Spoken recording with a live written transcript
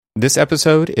This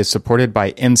episode is supported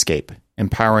by Enscape,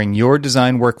 empowering your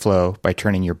design workflow by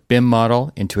turning your BIM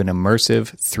model into an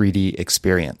immersive 3D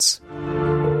experience.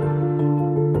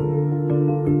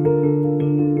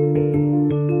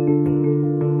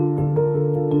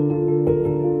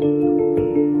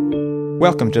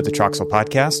 Welcome to the Troxel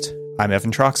Podcast. I'm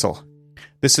Evan Troxel.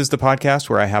 This is the podcast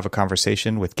where I have a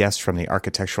conversation with guests from the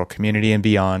architectural community and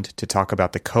beyond to talk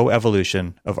about the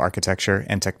co-evolution of architecture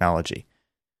and technology.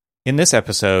 In this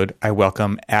episode, I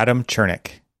welcome Adam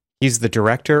Chernick. He's the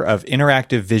Director of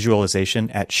Interactive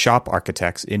Visualization at Shop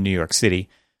Architects in New York City,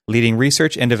 leading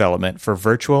research and development for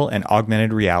virtual and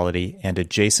augmented reality and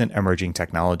adjacent emerging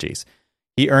technologies.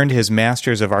 He earned his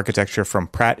Master's of Architecture from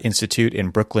Pratt Institute in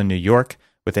Brooklyn, New York,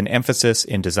 with an emphasis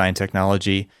in design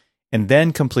technology, and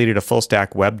then completed a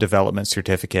full-stack web development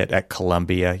certificate at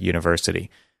Columbia University.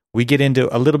 We get into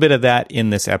a little bit of that in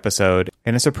this episode,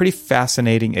 and it's a pretty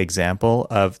fascinating example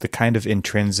of the kind of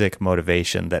intrinsic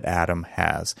motivation that Adam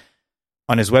has.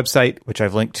 On his website, which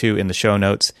I've linked to in the show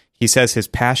notes, he says his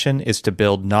passion is to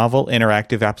build novel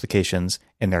interactive applications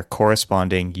and their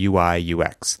corresponding UI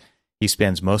UX. He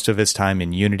spends most of his time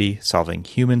in Unity solving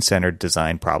human-centered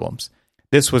design problems.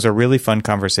 This was a really fun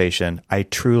conversation. I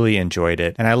truly enjoyed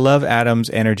it, and I love Adam's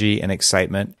energy and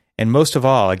excitement. And most of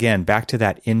all, again, back to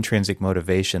that intrinsic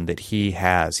motivation that he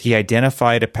has. He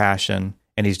identified a passion,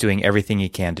 and he's doing everything he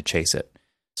can to chase it.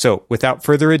 So, without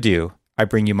further ado, I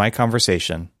bring you my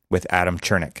conversation with Adam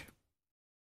Chernick.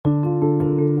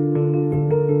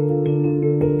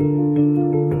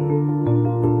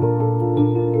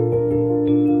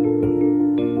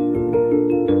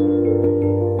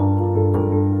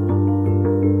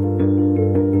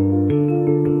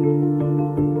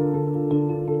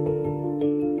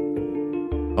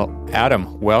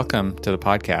 Adam, welcome to the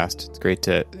podcast.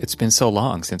 It's been so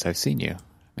long since I've seen you.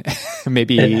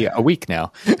 Maybe a week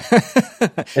now.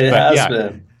 It has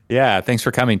been. Yeah, thanks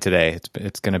for coming today.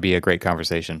 It's going to be a great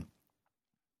conversation.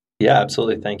 Yeah,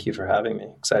 absolutely. Thank you for having me.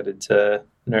 Excited to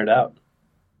nerd out.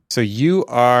 So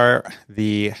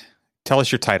tell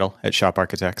us your title at Shop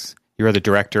Architects. You are the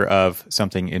director of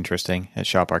something interesting at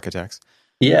Shop Architects.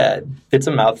 Yeah, it's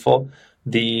a mouthful.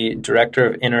 The director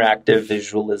of interactive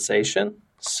visualization.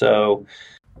 So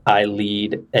I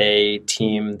lead a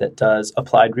team that does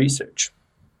applied research.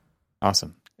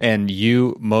 Awesome. And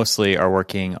you mostly are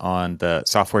working on the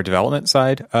software development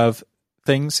side of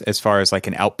things as far as like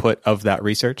an output of that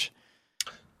research?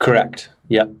 Correct.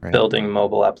 Yep. Right. Building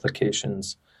mobile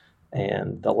applications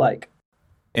and the like.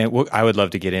 And I would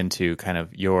love to get into kind of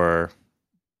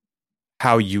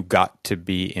how you got to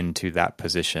be into that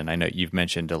position. I know you've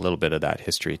mentioned a little bit of that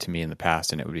history to me in the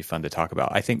past, and it would be fun to talk about.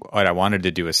 I think what I wanted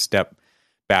to do is step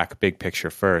back big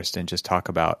picture first and just talk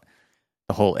about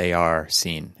the whole AR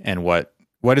scene and what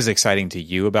is exciting to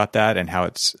you about that and how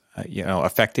it's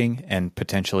affecting and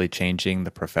potentially changing the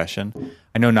profession.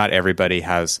 I know not everybody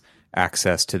has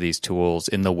access to these tools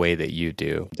in the way that you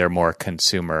do. They're more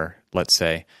consumer, let's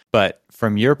say. But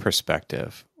from your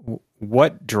perspective,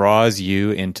 what draws you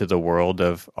into the world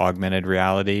of augmented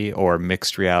reality or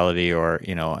mixed reality or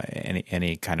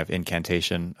any kind of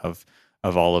incantation of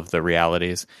all of the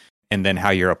realities, and then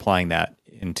how you're applying that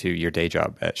into your day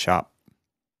job at Shop?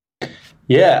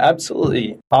 Yeah,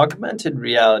 absolutely. Augmented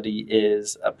reality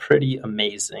is a pretty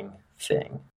amazing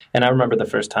thing. And I remember the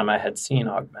first time I had seen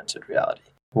augmented reality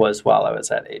was while I was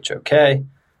at HOK.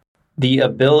 The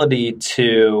ability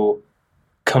to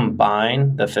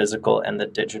combine the physical and the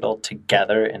digital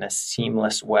together in a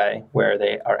seamless way where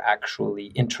they are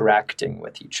actually interacting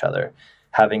with each other,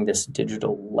 having this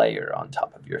digital layer on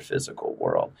top of your physical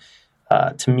world.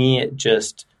 To me, it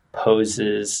just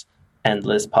poses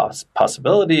endless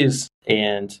possibilities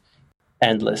and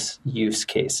endless use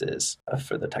cases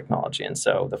for the technology. And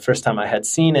so the first time I had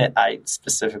seen it, I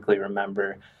specifically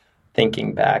remember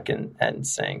thinking back and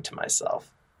saying to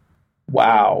myself,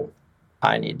 wow,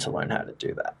 I need to learn how to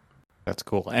do that. That's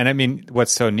cool. And I mean,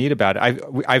 what's so neat about it,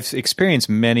 I've experienced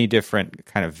many different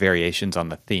kind of variations on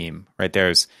the theme, right?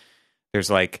 There's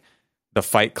like the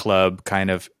Fight Club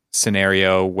kind of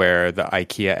scenario where the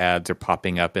IKEA ads are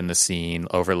popping up in the scene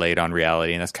overlaid on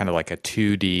reality. And that's kind of like a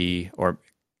 2D or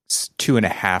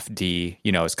 2.5D,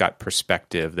 it's got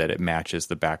perspective that it matches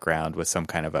the background with some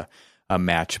kind of a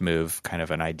match move kind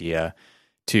of an idea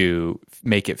to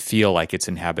make it feel like it's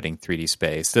inhabiting 3D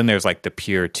space. Then there's like the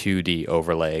pure 2D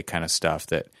overlay kind of stuff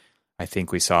that I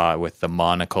think we saw with the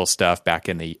monocle stuff back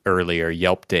in the earlier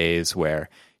Yelp days where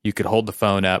you could hold the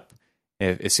phone up.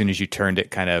 As soon as you turned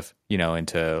it kind of,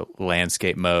 into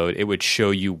landscape mode, it would show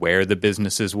you where the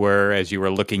businesses were as you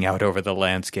were looking out over the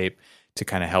landscape to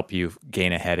kind of help you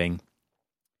gain a heading.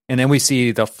 And then we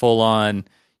see the full on,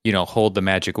 hold the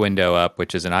magic window up,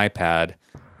 which is an iPad,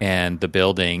 and the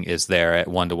building is there at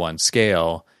 1-to-1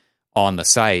 scale on the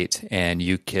site, and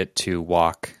you get to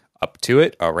walk up to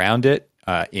it, around it,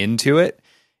 into it.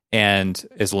 And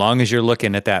as long as you're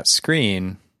looking at that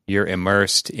screen, you're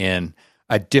immersed in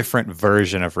a different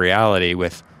version of reality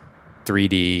with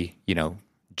 3D,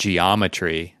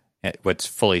 geometry, what's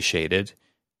fully shaded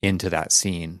into that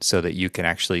scene so that you can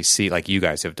actually see, like you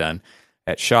guys have done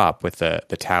at Shop with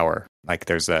the tower. Like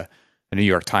there's a New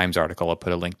York Times article, I'll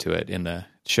put a link to it in the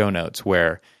show notes,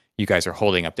 where you guys are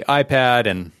holding up the iPad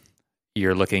and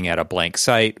you're looking at a blank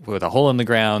site with a hole in the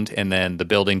ground, and then the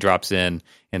building drops in,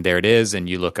 and there it is, and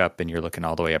you look up, and you're looking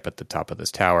all the way up at the top of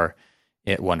this tower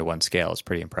at 1-to-1 scale. It's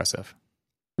pretty impressive.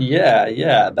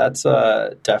 Yeah, that's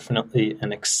definitely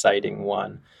an exciting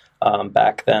one.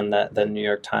 Back then, the New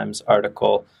York Times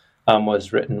article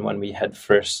was written when we had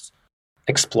first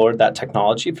explored that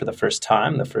technology for the first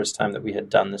time that we had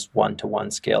done this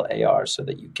 1-to-1 scale AR, so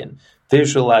that you can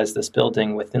visualize this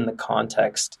building within the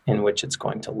context in which it's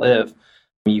going to live.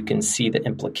 You can see the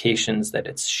implications that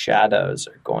its shadows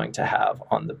are going to have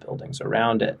on the buildings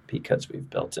around it, because we've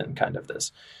built in kind of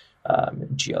this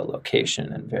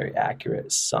geolocation and very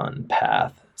accurate sun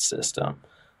path system.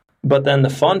 But then the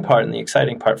fun part and the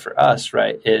exciting part for us,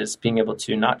 right, is being able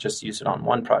to not just use it on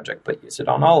one project, but use it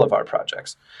on all of our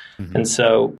projects. Mm-hmm. And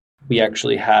so we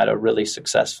actually had a really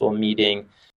successful meeting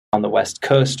on the West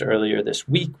Coast earlier this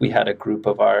week. We had a group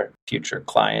of our future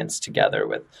clients together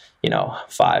with,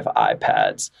 5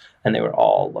 iPads, and they were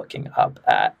all looking up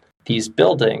at these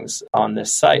buildings on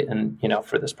this site. And,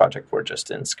 for this project, we're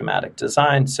just in schematic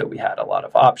design, so we had a lot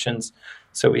of options.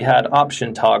 So we had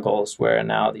option toggles where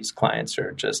now these clients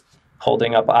are just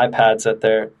holding up iPads at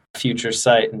their future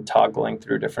site and toggling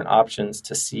through different options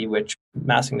to see which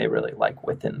massing they really like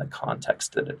within the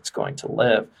context that it's going to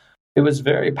live. It was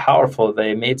very powerful.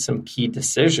 They made some key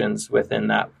decisions within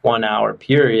that 1 hour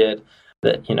period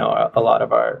that, a lot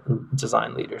of our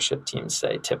design leadership teams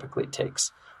say typically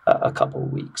takes a couple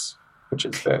of weeks, which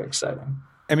is very exciting.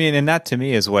 I mean, and that to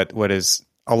me is what is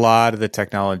a lot of the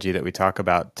technology that we talk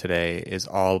about today is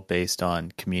all based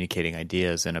on communicating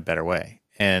ideas in a better way.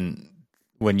 And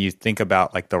when you think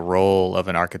about like the role of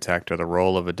an architect or the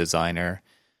role of a designer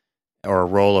or a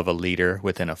role of a leader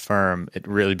within a firm, it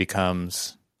really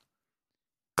becomes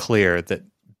clear that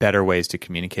better ways to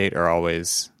communicate are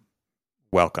always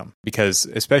welcome, because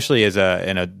especially as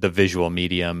the visual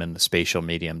medium and the spatial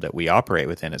medium that we operate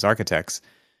within as architects,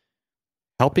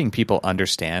 helping people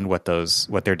understand what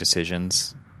their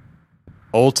decisions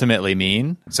ultimately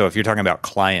mean. So if you're talking about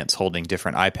clients holding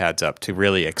different iPads up to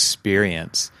really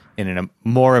experience in a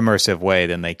more immersive way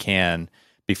than they can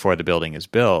before the building is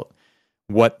built,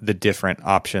 what the different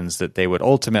options that they would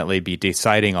ultimately be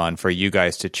deciding on for you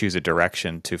guys to choose a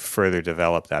direction to further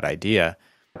develop that idea,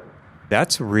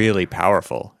 that's really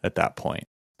powerful at that point.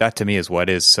 That to me is what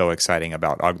is so exciting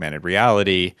about augmented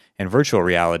reality and virtual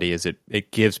reality, is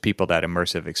it gives people that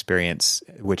immersive experience,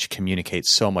 which communicates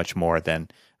so much more than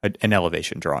an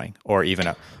elevation drawing or even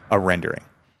a rendering.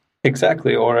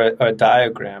 Exactly, or a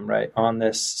diagram, right? On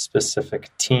this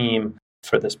specific team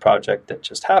for this project that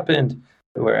just happened,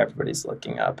 where everybody's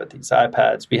looking up at these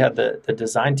iPads, we had the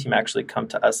design team actually come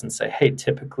to us and say, hey,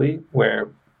 typically where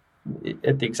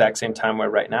at the exact same time where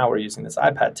right now we're using this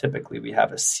iPad, typically we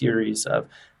have a series of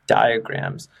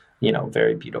diagrams,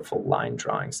 very beautiful line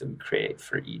drawings that we create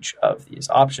for each of these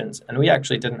options. And we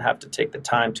actually didn't have to take the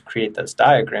time to create those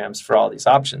diagrams for all these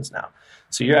options now.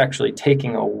 So you're actually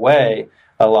taking away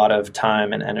a lot of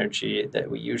time and energy that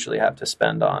we usually have to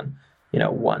spend on,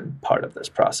 one part of this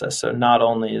process. So not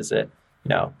only is it,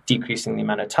 decreasing the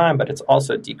amount of time, but it's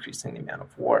also decreasing the amount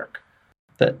of work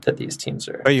that these teams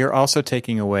are. But you're also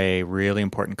taking away really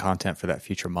important content for that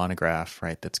future monograph,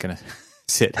 right? That's going to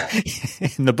sit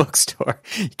in the bookstore.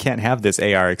 You can't have this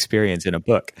AR experience in a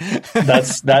book.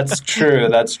 That's true.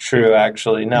 That's true,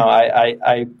 actually. No,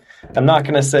 I'm not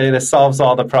going to say this solves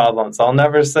all the problems. I'll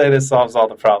never say this solves all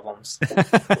the problems.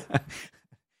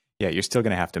 Yeah, you're still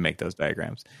going to have to make those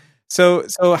diagrams. So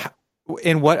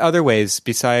in what other ways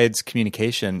besides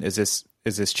communication is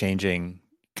this changing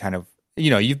kind of,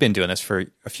 you've been doing this for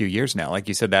a few years now. Like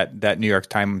you said, that New York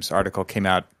Times article came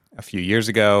out a few years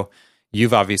ago.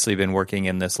 You've obviously been working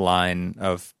in this line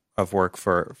of work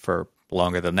for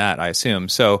longer than that, I assume.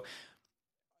 So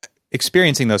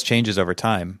experiencing those changes over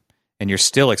time, and you're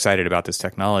still excited about this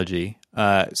technology.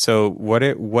 So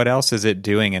what else is it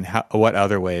doing, and what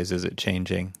other ways is it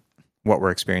changing what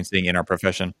we're experiencing in our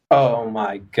profession? Oh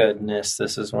my goodness,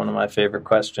 this is one of my favorite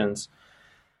questions.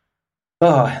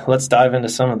 Oh, let's dive into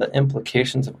some of the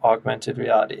implications of augmented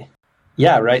reality.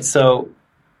 Yeah, right. So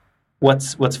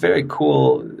what's very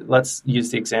cool, let's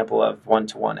use the example of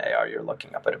one-to-one AR. You're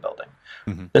looking up at a building.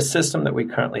 Mm-hmm. The system that we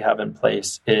currently have in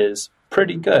place is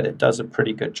pretty good. It does a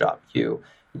pretty good job. You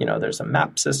know, there's a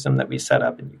map system that we set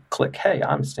up, and you click, hey,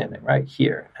 I'm standing right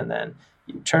here. And then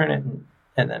you turn it,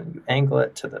 and then you angle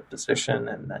it to the position,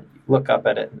 and then you look up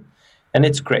at it, and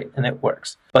it's great, and it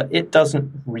works. But it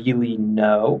doesn't really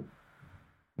know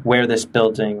where this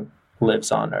building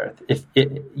lives on Earth.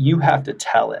 You have to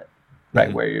tell it, right,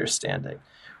 mm-hmm. where you're standing.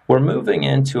 We're moving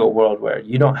into a world where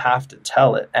you don't have to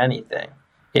tell it anything.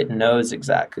 It knows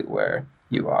exactly where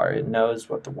you are. It knows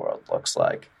what the world looks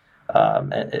like.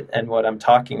 And what I'm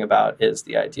talking about is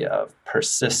the idea of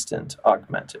persistent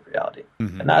augmented reality.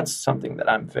 Mm-hmm. And that's something that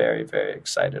I'm very, very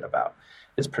excited about,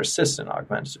 is persistent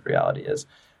augmented reality. Is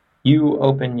you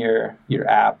open your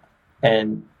app,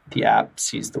 and the app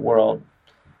sees the world,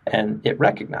 and it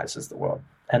recognizes the world.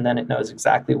 And then it knows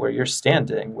exactly where you're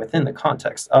standing within the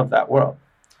context of that world.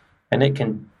 And it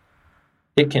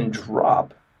can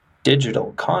drop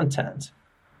digital content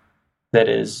that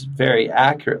is very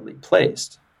accurately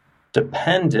placed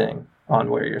depending on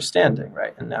where you're standing,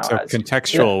 right? And now, so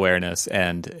contextual awareness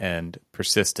and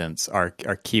persistence are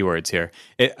keywords here.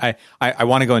 I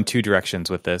want to go in two directions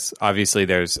with this. Obviously,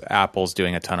 there's Apple's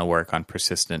doing a ton of work on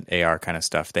persistent AR kind of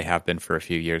stuff. They have been for a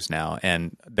few years now,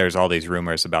 and there's all these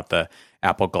rumors about the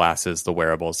Apple glasses, the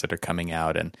wearables that are coming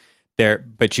out, and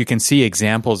but you can see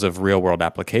examples of real world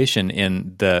application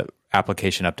in the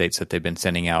application updates that they've been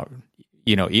sending out,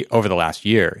 you know, over the last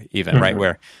year, even, mm-hmm.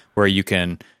 right? Where you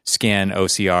can scan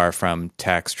OCR from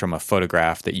text from a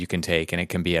photograph that you can take, and it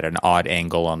can be at an odd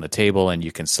angle on the table, and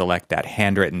you can select that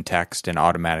handwritten text and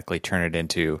automatically turn it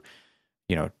into,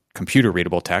 you know, computer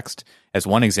readable text as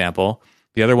one example.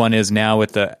 The other one is now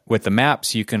with the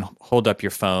maps, you can hold up your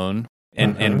phone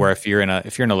and, mm-hmm. and where if you're in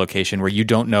a location where you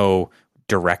don't know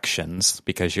directions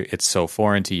because it's so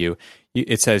foreign to you,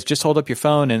 it says just hold up your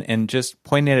phone and just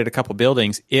point it at a couple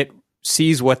buildings. It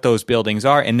sees what those buildings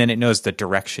are, and then it knows the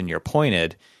direction you're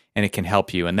pointed, and it can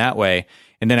help you in that way.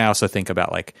 And then I also think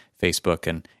about like Facebook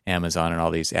and Amazon and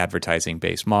all these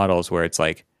advertising-based models where it's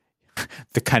like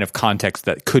the kind of context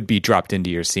that could be dropped into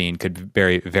your scene could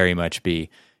very, very much be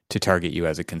to target you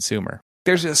as a consumer.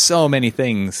 There's just so many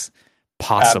things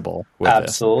possible with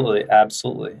absolutely, this.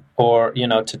 Absolutely. Or, you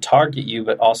know, to target you,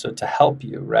 but also to help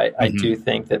you, right? Mm-hmm. I do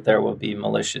think that there will be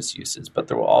malicious uses, but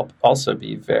there will also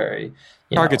be very...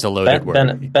 Target's a loaded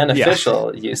word.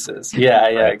 Beneficial uses.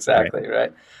 Yeah, right, exactly,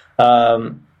 right.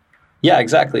 Yeah,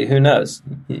 exactly. Who knows?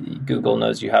 Google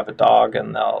knows you have a dog,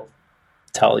 and they'll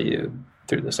tell you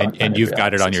through this. And you've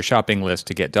got it on your shopping list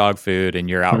to get dog food, and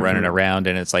you're out mm-hmm. running around,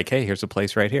 and it's like, hey, here's a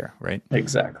place right here, right?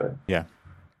 Exactly. Yeah,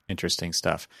 interesting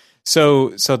stuff. So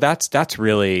that's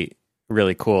really,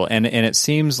 really cool, and it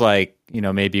seems like, you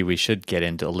know, maybe we should get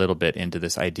into a little bit into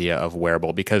this idea of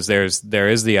wearable, because there is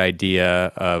the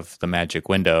idea of the magic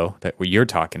window that you're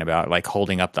talking about, like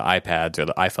holding up the iPads or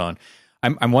the iPhone.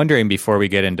 I'm wondering, before we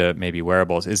get into maybe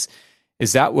wearables, is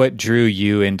that what drew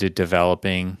you into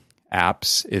developing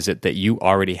apps? Is it that you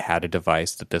already had a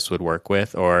device that this would work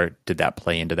with, or did that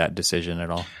play into that decision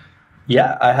at all?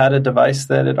 Yeah, I had a device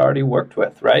that it already worked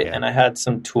with, right? Yeah. And I had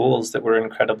some tools that were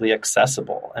incredibly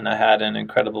accessible, and I had an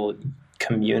incredible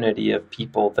community of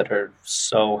people that are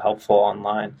so helpful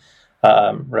online.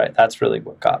 Right, that's really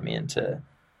what got me into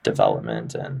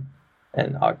development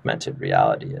and augmented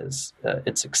reality, is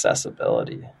its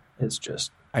accessibility is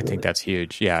just I think that's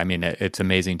huge. Yeah, I mean, it's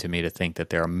amazing to me to think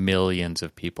that there are millions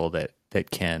of people that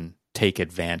can take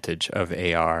advantage of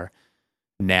AR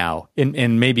now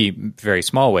in maybe very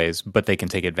small ways, but they can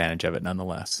take advantage of it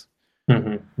nonetheless.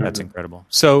 Mm-hmm, that's mm-hmm. incredible.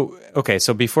 So, okay,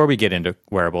 so before we get into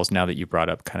wearables, now that you brought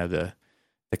up kind of the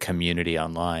community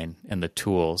online and the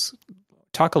tools,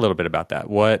 talk a little bit about that.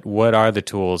 What are the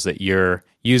tools that you're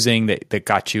using that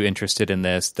got you interested in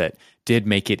this, that did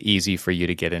make it easy for you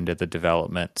to get into the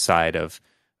development side of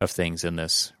things in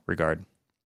this regard?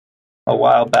 A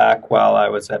while back, while I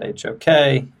was at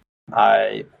HOK,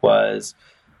 I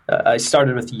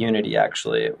started with Unity,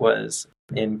 actually. It was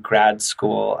in grad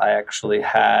school. I actually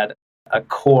had a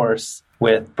course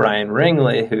with Brian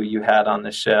Ringley, who you had on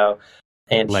the show.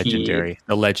 And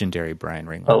the legendary Brian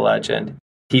Ringley. A legend.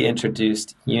 He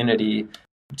introduced Unity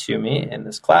to me in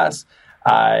this class.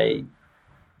 I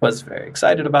was very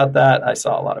excited about that. I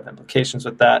saw a lot of implications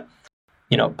with that.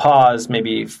 You know, pause,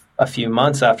 maybe a few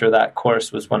months after that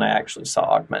course was when I actually saw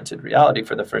augmented reality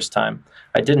for the first time.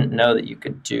 I didn't know that you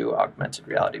could do augmented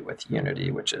reality with Unity,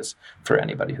 which is, for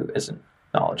anybody who isn't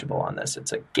knowledgeable on this,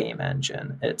 it's a game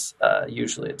engine. It's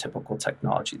usually a typical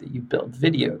technology that you build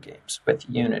video games with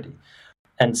Unity.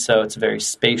 And so it's very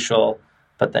spatial.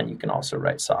 but then you can also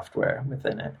write software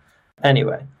within it.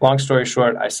 Anyway, long story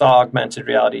short, I saw augmented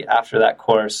reality after that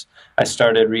course. I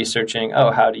started researching,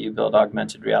 how do you build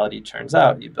augmented reality? Turns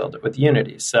out you build it with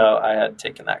Unity. So I had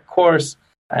taken that course,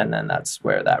 and then that's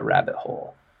where that rabbit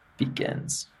hole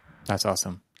begins. That's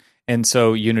awesome. And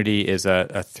so Unity is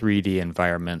a 3D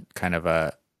environment kind of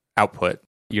a output.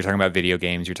 You're talking about video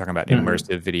games. You're talking about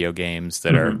immersive video games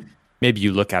that are, maybe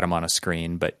you look at them on a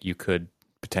screen, but you could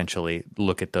potentially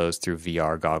look at those through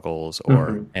VR goggles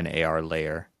or an AR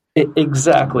layer.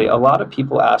 Exactly. A lot of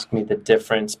people ask me the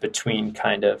difference between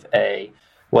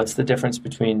what's the difference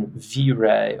between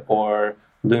V-Ray or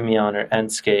Lumion or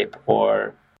Enscape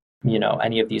or,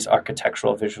 any of these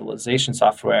architectural visualization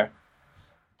software,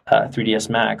 3ds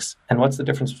Max, and what's the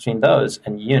difference between those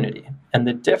and Unity? And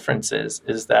the difference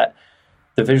is that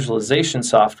the visualization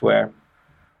software,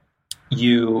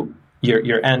 your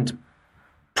end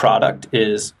product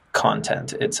is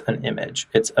content. It's an image.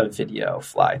 It's a video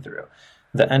fly-through.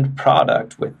 The end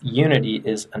product with Unity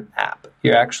is an app.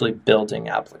 You're actually building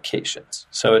applications.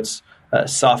 So it's a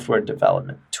software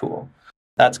development tool.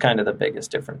 That's kind of the biggest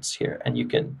difference here. And you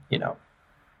can,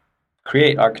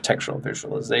 create architectural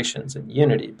visualizations in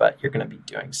Unity, but you're going to be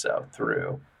doing so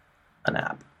through an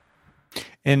app.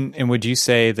 And would you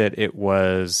say that it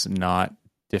was not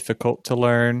difficult to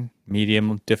learn,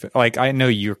 medium difficult? Like, I know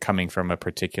you're coming from a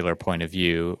particular point of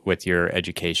view with your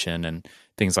education and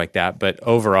things like that, but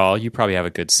overall, you probably have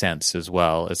a good sense as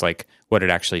well as like what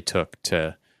it actually took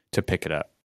to pick it up.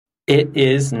 It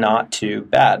is not too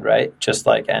bad, right? Just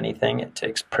like anything, it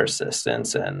takes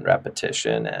persistence and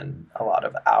repetition and a lot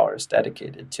of hours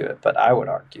dedicated to it. But I would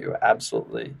argue,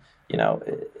 absolutely,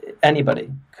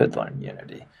 anybody could learn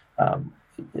Unity.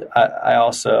 I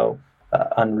also,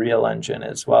 Unreal Engine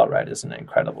as well, right, is an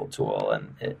incredible tool,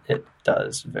 and it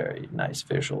does very nice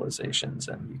visualizations,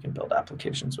 and you can build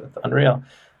applications with Unreal.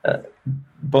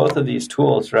 Both of these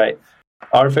tools, right,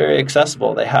 are very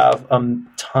accessible. They have a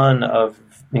ton of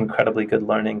incredibly good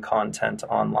learning content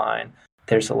online.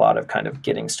 There's a lot of kind of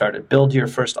getting started. Build your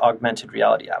first augmented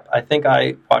reality app. I think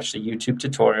I watched a YouTube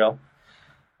tutorial.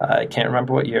 I can't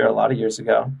remember what year, a lot of years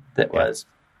ago, that was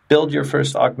build your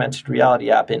first augmented reality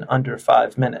app in under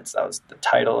 5 minutes. That was the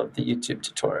title of the YouTube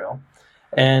tutorial.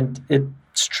 And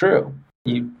it's true.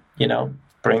 You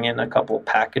bring in a couple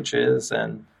packages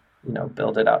and,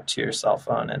 build it out to your cell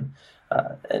phone. And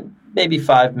maybe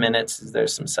 5 minutes,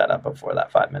 there's some setup before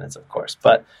that 5 minutes, of course.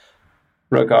 But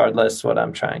regardless, what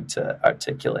I'm trying to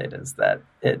articulate is that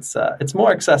it's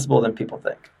more accessible than people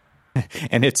think.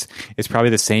 And it's probably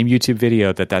the same YouTube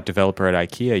video that developer at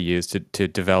IKEA used to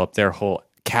develop their whole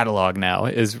catalog now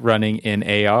is running in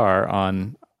AR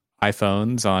on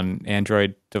iPhones, on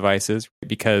Android devices,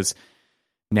 because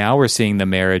now we're seeing the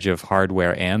marriage of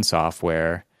hardware and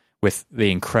software with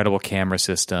the incredible camera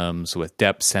systems, with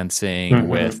depth sensing,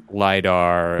 with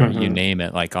LiDAR, you name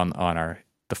it, like on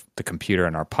the computer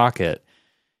in our pocket,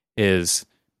 is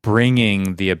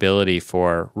bringing the ability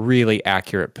for really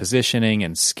accurate positioning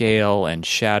and scale and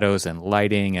shadows and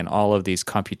lighting and all of these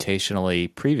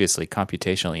previously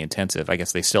computationally intensive, I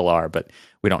guess they still are, but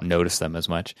we don't notice them as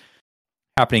much,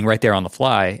 happening right there on the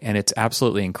fly. And it's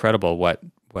absolutely incredible what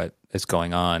is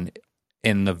going on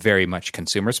in the very much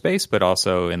consumer space, but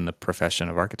also in the profession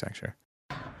of architecture.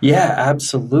 Yeah,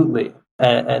 absolutely.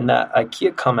 And that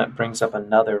IKEA comment brings up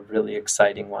another really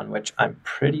exciting one, which I'm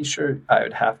pretty sure I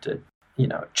would have to,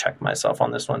 check myself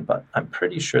on this one, but I'm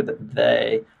pretty sure that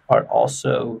they are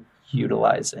also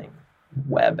utilizing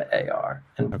web AR.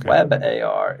 And web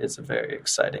AR is a very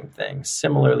exciting thing.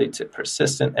 Similarly to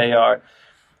persistent AR,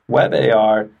 web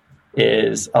AR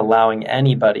is allowing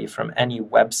anybody from any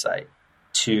website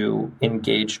to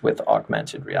engage with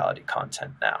augmented reality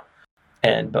content now.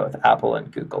 And both Apple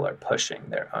and Google are pushing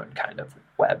their own kind of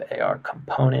web AR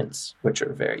components, which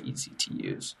are very easy to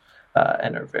use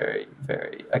and are very,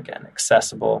 very, again,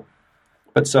 accessible.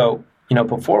 But so,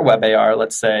 before web AR,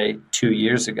 let's say 2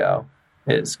 years ago,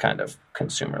 is kind of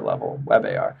consumer level web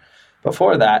AR.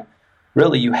 Before that,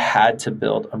 really you had to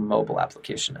build a mobile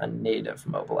application, a native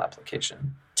mobile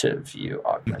application to view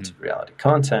augmented reality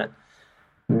content.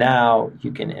 Now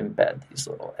you can embed these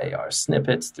little AR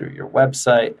snippets through your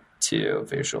website to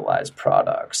visualize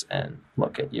products and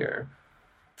look at your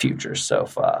future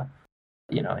sofa,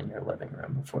 in your living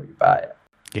room before you buy it.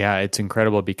 Yeah, it's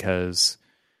incredible because,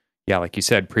 like you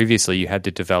said, previously you had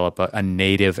to develop a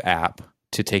native app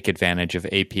to take advantage of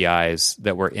APIs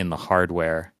that were in the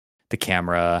hardware, the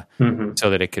camera, so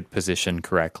that it could position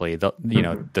correctly, the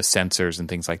sensors and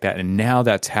things like that. And now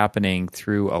that's happening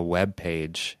through a web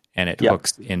page, and it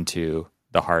hooks into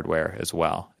the hardware as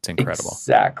well. It's incredible.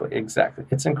 Exactly.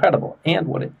 It's incredible. And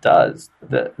what it does,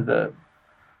 the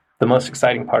most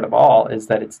exciting part of all is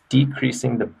that it's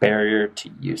decreasing the barrier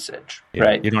to usage,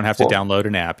 right? You don't have to download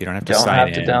an app. You don't have to sign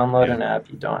in. You don't have to download an app.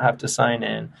 You don't have to sign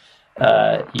in.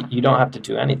 You don't have to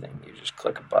do anything. You just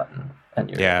click a button and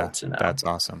you're able to know. That's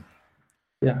awesome.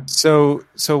 Yeah. So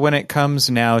when it comes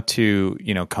now to,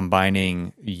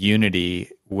 combining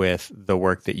Unity with the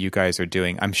work that you guys are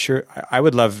doing, I'm sure I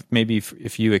would love maybe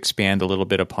if you expand a little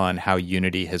bit upon how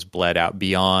Unity has bled out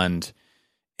beyond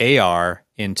AR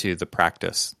into the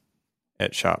practice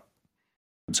at Shop.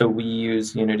 So we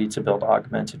use Unity to build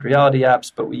augmented reality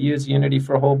apps, but we use Unity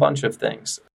for a whole bunch of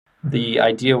things. The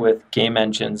idea with game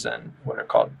engines and what are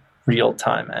called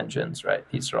real-time engines, right?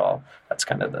 That's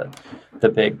kind of the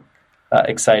big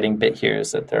exciting bit here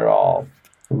is that they're all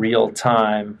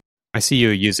real-time. I see you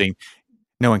using,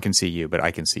 no one can see you, but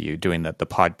I can see you doing the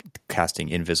podcasting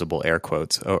invisible air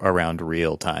quotes around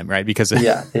real-time, right? Because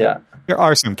there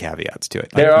are some caveats to it.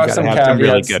 There are some caveats. Some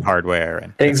really good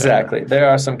hardware. Exactly. There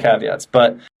are some caveats.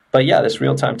 But yeah, this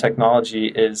real-time technology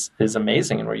is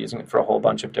amazing, and we're using it for a whole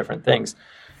bunch of different things.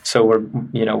 So we're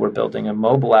building a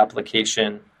mobile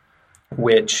application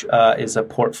which is a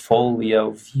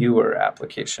portfolio viewer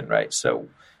application, right? So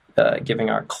giving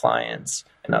our clients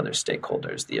and other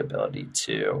stakeholders the ability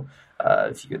to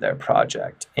view their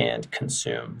project and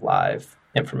consume live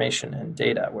information and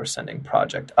data. We're sending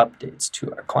project updates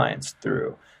to our clients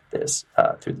through this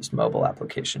mobile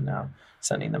application now,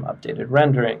 sending them updated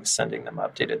renderings, sending them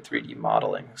updated 3D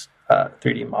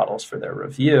models for their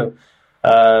review.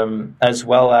 As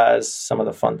well as some of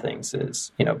the fun things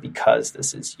is, because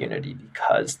this is Unity,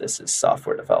 because this is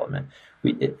software development,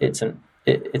 it's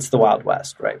the Wild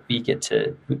West, right?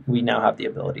 We now have the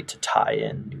ability to tie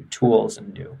in new tools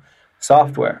and new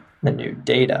software and new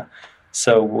data.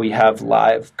 So we have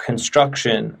live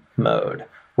construction mode,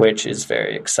 which is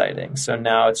very exciting. So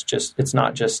now it's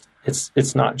not just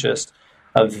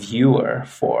a viewer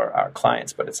for our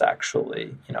clients, but it's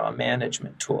actually, a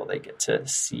management tool. They get to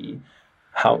see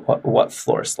what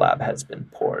floor slab has been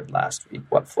poured last week,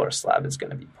 what floor slab is going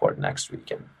to be poured next week,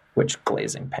 and which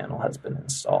glazing panel has been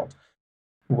installed.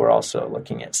 We're also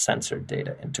looking at sensor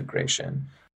data integration.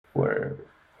 We're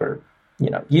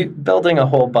building a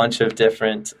whole bunch of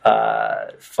different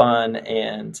fun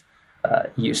and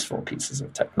useful pieces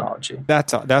of technology.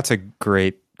 That's a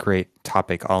great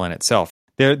topic all in itself.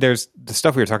 There's the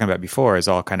stuff we were talking about before is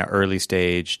all kind of early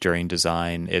stage during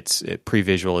design. It's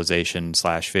pre-visualization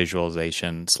 /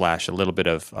 visualization / a little bit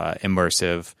of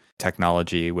immersive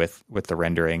technology with the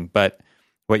rendering. But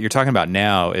what you're talking about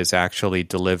now is actually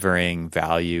delivering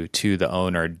value to the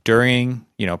owner during,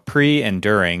 pre and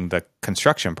during the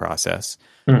construction process,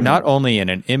 not only in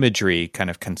an imagery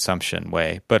kind of consumption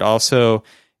way, but also,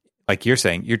 like you're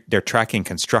saying, they're tracking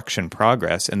construction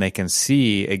progress and they can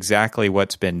see exactly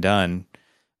what's been done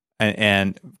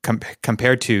and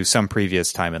compared to some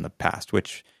previous time in the past,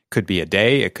 which could be a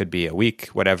day, it could be a week,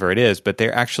 whatever it is, but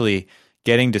they're actually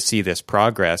getting to see this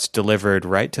progress delivered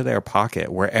right to their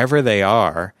pocket wherever they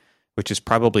are, which is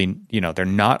probably, they're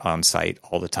not on site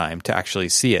all the time to actually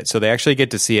see it. So they actually get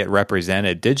to see it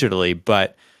represented digitally,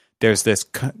 but there's this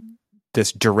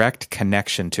direct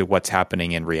connection to what's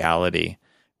happening in reality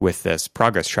with this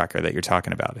progress tracker that you're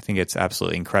talking about. I think it's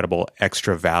absolutely incredible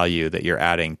extra value that you're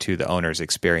adding to the owner's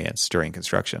experience during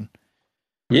construction.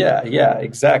 Yeah,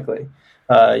 exactly.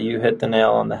 You hit the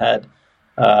nail on the head.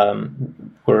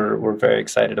 We're very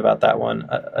excited about that one.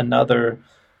 Another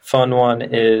fun one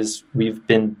is we've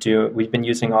been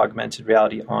using augmented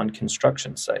reality on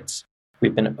construction sites.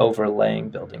 We've been overlaying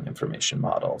building information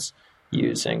models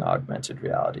using augmented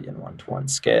reality in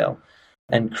 1-to-1 scale,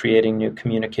 and creating new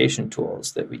communication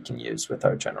tools that we can use with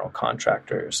our general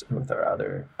contractors and with our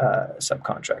other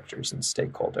subcontractors and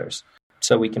stakeholders.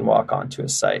 So we can walk onto a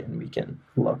site and we can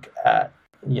look at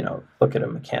a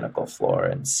mechanical floor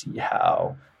and see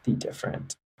how the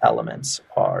different elements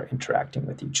are interacting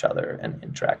with each other and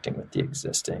interacting with the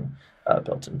existing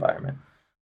built environment.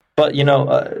 But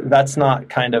that's not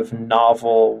kind of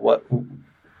novel. What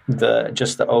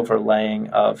just the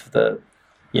overlaying of the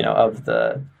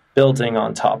building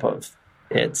on top of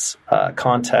its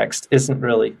context isn't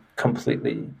really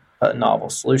completely a novel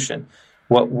solution.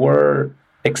 What we're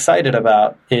excited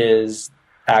about is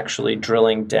actually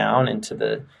drilling down into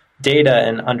the data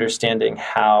and understanding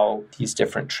how these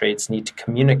different traits need to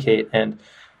communicate and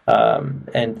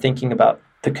thinking about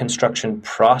the construction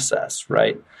process,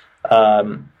 right?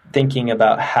 Thinking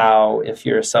about how if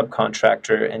you're a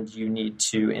subcontractor and you need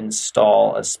to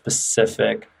install a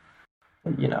specific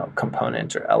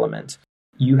component or element,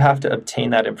 you have to obtain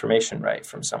that information right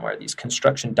from somewhere. These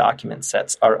construction document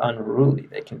sets are unruly.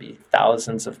 They can be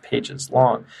thousands of pages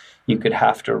long. You could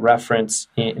have to reference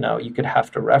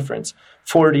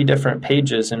 40 different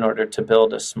pages in order to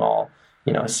build a small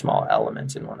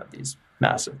element in one of these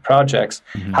massive projects.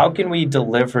 Mm-hmm. How can we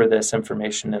deliver this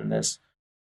information in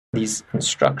these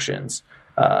instructions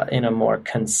in a more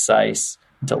concise,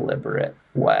 deliberate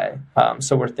way?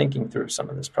 So we're thinking through some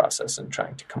of this process and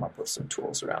trying to come up with some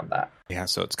tools around that. Yeah,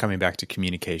 so it's coming back to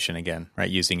communication again, right?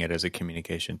 Using it as a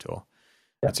communication tool.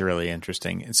 Yeah. That's really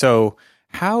interesting. So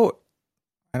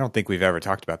I don't think we've ever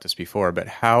talked about this before, but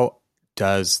how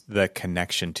does the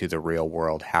connection to the real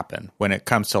world happen when it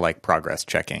comes to like progress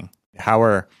checking?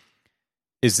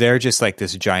 Is there just like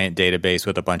this giant database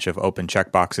with a bunch of open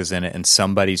checkboxes in it and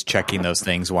somebody's checking those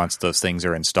things once those things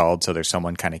are installed? So there's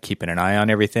someone kind of keeping an eye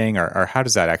on everything, or how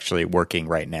does that actually working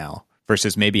right now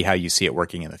versus maybe how you see it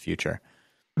working in the future?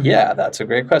 Yeah, that's a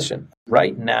great question.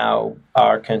 Right now,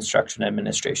 our construction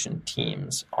administration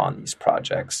teams on these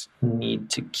projects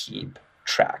need to keep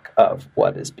track of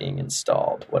what is being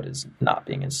installed, what is not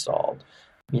being installed,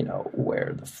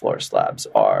 where the floor slabs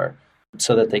are,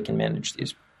 so that they can manage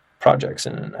these projects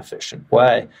in an efficient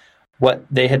way. What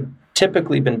they had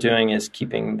typically been doing is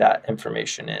keeping that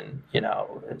information in,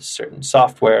 certain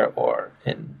software or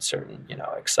in certain,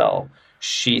 Excel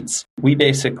sheets. We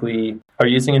basically are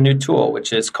using a new tool,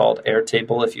 which is called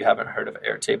Airtable. If you haven't heard of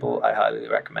Airtable, I highly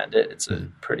recommend it. It's a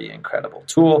pretty incredible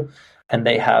tool. And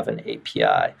they have an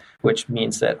API, which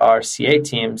means that our CA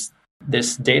teams,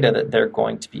 this data that they're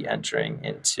going to be entering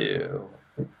into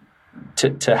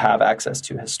to have access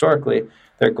to historically,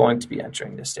 they're going to be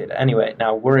entering this data anyway.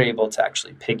 Now we're able to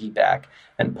actually piggyback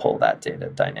and pull that data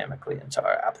dynamically into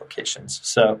our applications.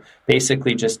 So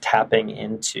basically just tapping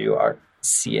into our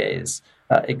CA's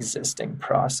existing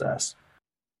process.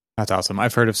 That's awesome.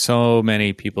 I've heard of so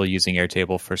many people using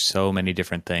Airtable for so many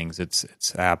different things.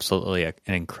 It's absolutely an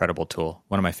incredible tool.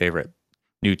 One of my favorite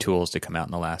new tools to come out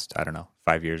in the last,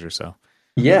 5 years or so.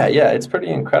 Yeah, it's pretty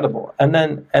incredible. And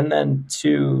then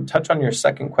to touch on your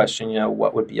second question,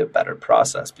 what would be a better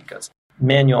process? Because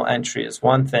manual entry is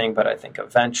one thing, but I think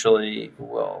eventually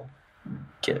we'll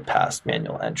get past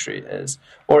manual entry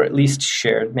or at least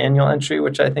shared manual entry,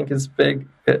 which I think is going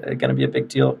to be a big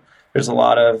deal. There's a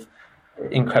lot of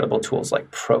incredible tools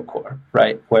like Procore,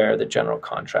 right, where the general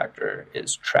contractor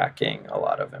is tracking a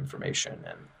lot of information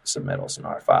and submittals and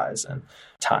RFIs and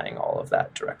tying all of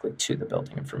that directly to the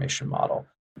building information model,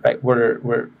 right?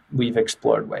 We've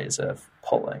explored ways of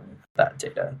pulling that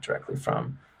data directly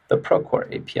from the Procore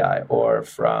API or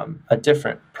from a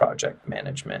different project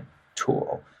management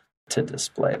tool to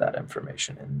display that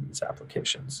information in these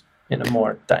applications in a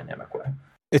more dynamic way.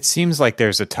 It seems like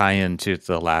there's a tie-in to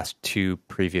the last two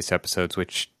previous episodes,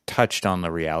 which touched on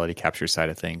the reality capture side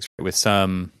of things with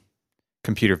some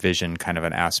computer vision kind of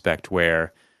an aspect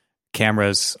where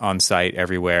cameras on site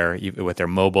everywhere with their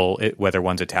mobile, whether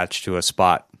one's attached to a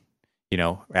Spot,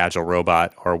 Agile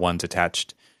robot, or one's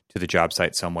attached to the job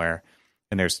site somewhere.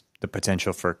 And there's the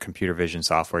potential for computer vision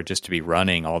software just to be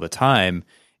running all the time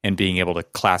and being able to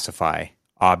classify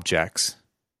objects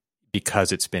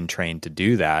because it's been trained to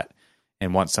do that.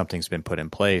 And once something's been put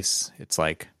in place, it's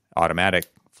like automatic,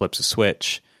 flips a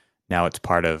switch. Now it's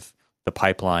part of the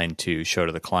pipeline to show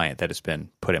to the client that it's been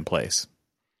put in place.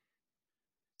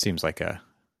 Seems like a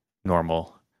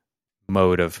normal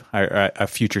mode of a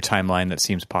future timeline that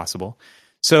seems possible.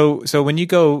 So when you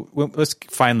go, let's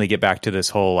finally get back to this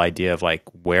whole idea of like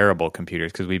wearable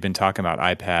computers, because we've been talking about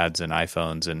iPads and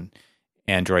iPhones and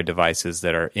Android devices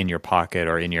that are in your pocket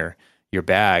or in your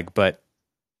bag, but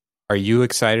are you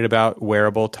excited about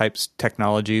wearable types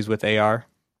technologies with AR?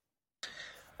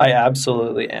 I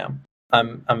absolutely am.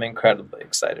 I'm incredibly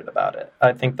excited about it.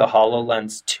 I think the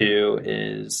HoloLens 2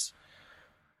 is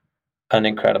an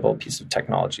incredible piece of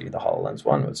technology. The HoloLens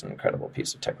 1 was an incredible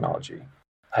piece of technology.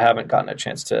 I haven't gotten a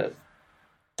chance to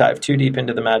dive too deep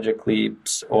into the Magic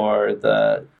Leaps or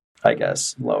the,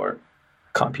 lower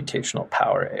computational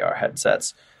power AR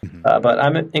headsets. Mm-hmm. But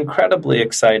I'm incredibly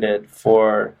excited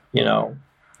for,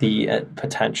 the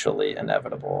potentially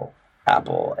inevitable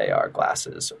Apple AR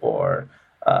glasses or,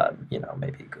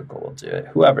 maybe Google will do it.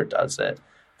 Whoever does it.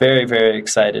 Very, very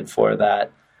excited for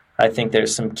that. I think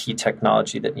there's some key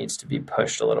technology that needs to be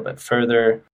pushed a little bit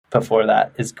further before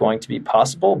that is going to be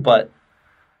possible. But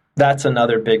that's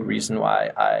another big reason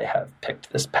why I have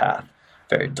picked this path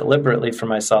very deliberately for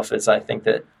myself, is I think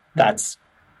that that's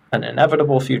an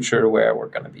inevitable future where we're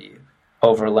going to be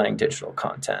overlaying digital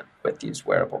content with these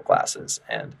wearable glasses.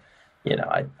 And,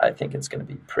 I think it's going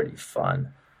to be pretty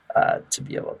fun to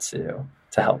be able to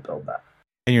help build that.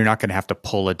 And you're not going to have to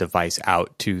pull a device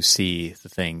out to see the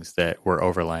things that we're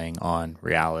overlaying on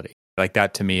reality. Like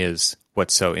that to me is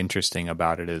what's so interesting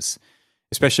about it, is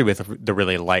especially with the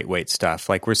really lightweight stuff.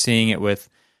 Like we're seeing it with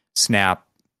Snap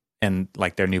and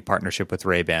like their new partnership with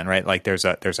Ray-Ban, right? Like there's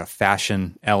a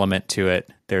fashion element to it.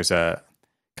 There's a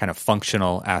kind of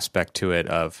functional aspect to it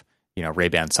of,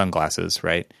 Ray-Ban sunglasses,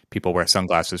 right? People wear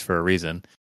sunglasses for a reason.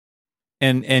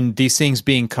 And these things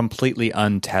being completely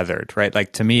untethered, right?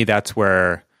 Like to me, that's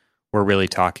where we're really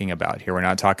talking about here. We're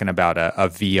not talking about a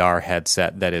VR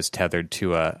headset that is tethered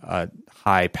to a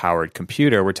high-powered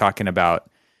computer. We're talking about,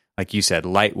 like you said,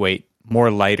 lightweight,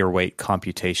 more lighter weight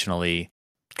computationally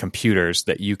computers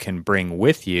that you can bring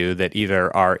with you that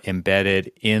either are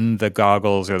embedded in the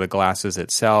goggles or the glasses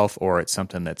itself, or it's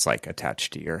something that's like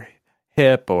attached to your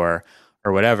hip or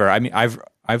whatever. I mean,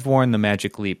 I've worn the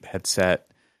Magic Leap headset,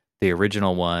 the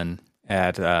original one,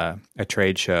 at a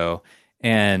trade show,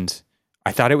 and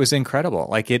I thought it was incredible.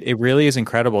 Like it really is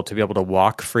incredible to be able to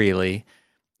walk freely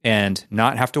and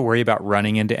not have to worry about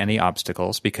running into any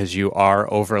obstacles, because you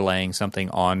are overlaying something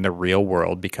on the real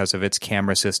world because of its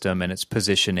camera system and its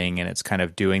positioning, and it's kind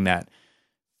of doing that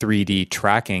 3D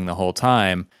tracking the whole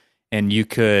time. And you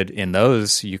could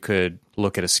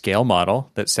look at a scale model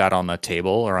that sat on the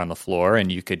table or on the floor,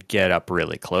 and you could get up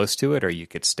really close to it, or you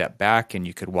could step back and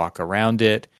you could walk around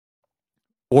it,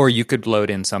 or you could load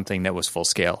in something that was full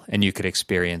scale and you could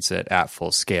experience it at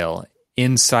full scale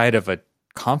inside of a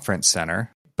conference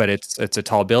center. But it's a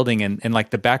tall building, and like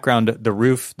the background, the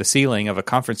roof, the ceiling of a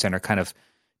conference center kind of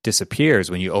disappears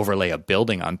when you overlay a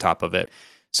building on top of it.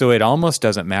 So it almost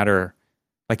doesn't matter.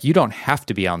 Like you don't have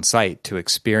to be on site to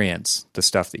experience the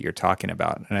stuff that you're talking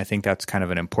about. And I think that's kind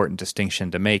of an important distinction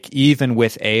to make, even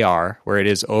with AR, where it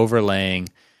is overlaying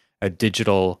a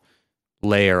digital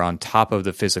layer on top of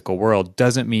the physical world,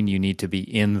 doesn't mean you need to be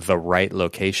in the right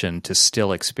location to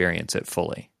still experience it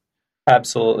fully.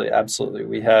 Absolutely.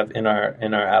 We have in our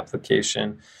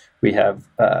application, we have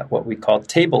what we call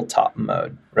tabletop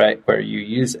mode, right? Where you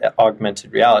use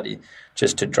augmented reality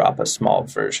just to drop a small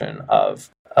version of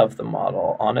the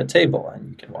model on a table, and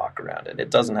you can walk around it.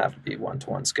 It doesn't have to be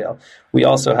one-to-one scale. We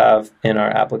also have in our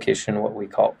application what we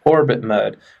call orbit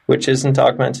mode, which isn't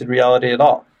augmented reality at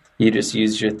all. You just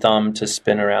use your thumb to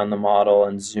spin around the model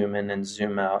and zoom in and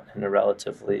zoom out in a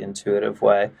relatively intuitive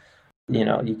way.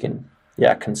 You can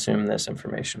consume this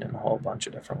information in a whole bunch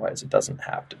of different ways. It doesn't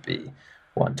have to be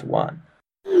one-to-one.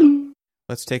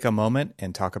 Let's take a moment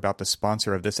and talk about the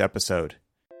sponsor of this episode.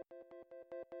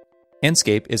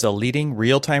 Enscape is a leading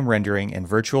real-time rendering and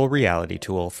virtual reality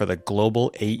tool for the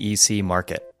global AEC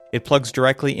market. It plugs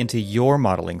directly into your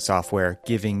modeling software,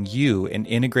 giving you an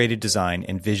integrated design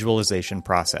and visualization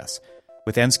process.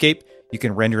 With Enscape, you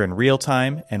can render in real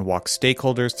time and walk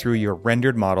stakeholders through your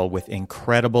rendered model with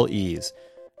incredible ease.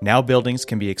 Now buildings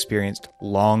can be experienced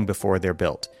long before they're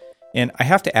built. And I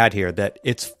have to add here that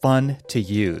it's fun to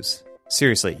use.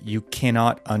 Seriously, you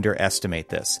cannot underestimate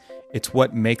this. It's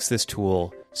what makes this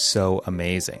tool so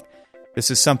amazing. This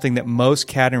is something that most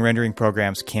CAD and rendering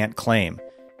programs can't claim.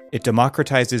 It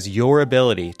democratizes your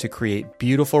ability to create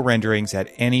beautiful renderings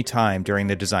at any time during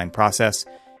the design process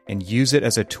and use it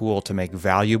as a tool to make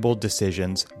valuable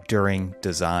decisions during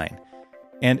design.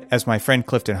 And as my friend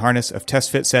Clifton Harness of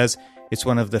TestFit says, it's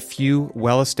one of the few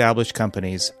well-established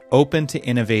companies open to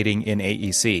innovating in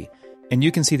AEC. And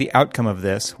you can see the outcome of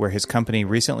this, where his company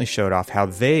recently showed off how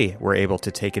they were able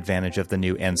to take advantage of the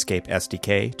new Enscape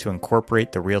SDK to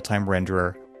incorporate the real-time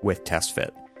renderer with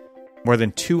TestFit. More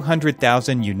than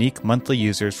 200,000 unique monthly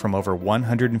users from over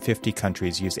 150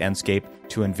 countries use Enscape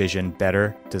to envision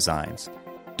better designs.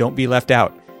 Don't be left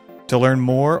out. To learn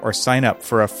more or sign up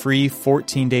for a free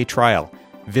 14-day trial,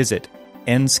 visit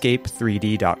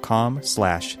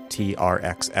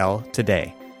enscape3d.com/TRXL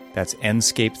today. That's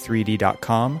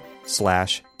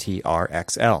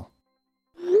enscape3d.com/TRXL.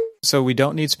 So we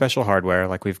don't need special hardware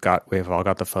like we've all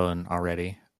got the phone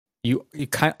already. You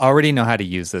kind of already know how to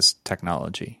use this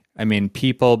technology. I mean,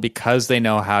 people, because they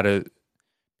know how to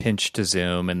pinch to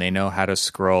zoom and they know how to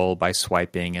scroll by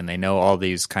swiping and they know all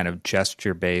these kind of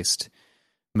gesture-based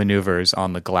maneuvers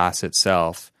on the glass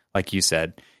itself, like you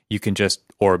said, you can just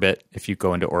orbit. If you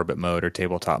go into orbit mode or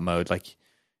tabletop mode, like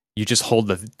you just hold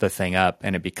the thing up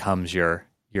and it becomes your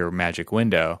magic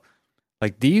window.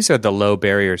 Like these are the low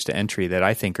barriers to entry that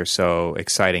I think are so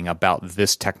exciting about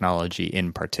this technology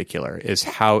in particular, is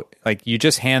how like you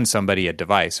just hand somebody a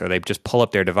device, or they just pull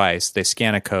up their device, they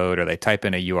scan a code or they type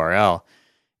in a URL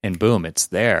and boom, it's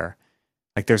there.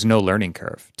 Like there's no learning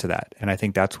curve to that. And I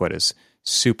think that's what is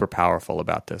super powerful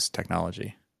about this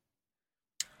technology.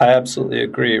 I absolutely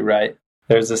agree, right?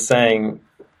 There's a saying,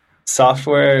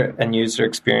 software and user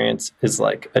experience is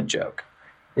like a joke.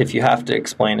 If you have to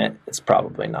explain it, it's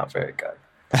probably not very good.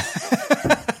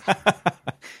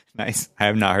 Nice. I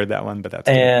have not heard that one, but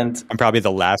I'm probably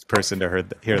the last person to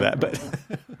hear that. But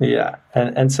yeah,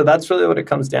 and so that's really what it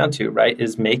comes down to, right?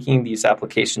 Is making these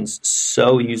applications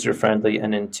so user friendly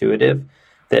and intuitive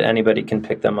that anybody can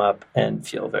pick them up and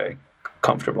feel very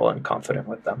comfortable and confident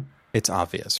with them. It's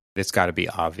obvious. It's got to be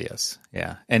obvious.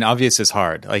 Yeah, and obvious is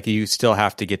hard. Like you still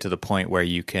have to get to the point where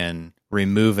you can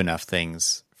remove enough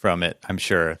things from it. I'm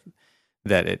sure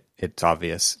that it's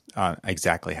obvious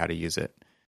exactly how to use it.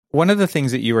 One of the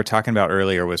things that you were talking about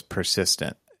earlier was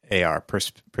persistent AR,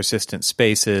 persistent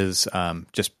spaces,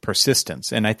 just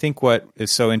persistence. And I think what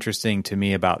is so interesting to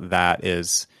me about that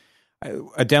is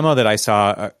a demo that I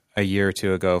saw a year or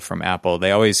two ago from Apple.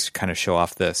 They always kind of show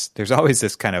off this. There's always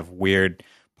this kind of weird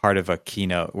part of a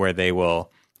keynote where they will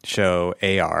show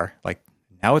AR, like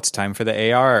now it's time for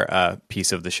the AR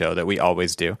piece of the show that we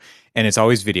always do. And it's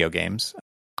always video games.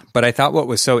 But I thought what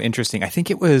was so interesting, I want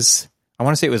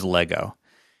to say it was Lego.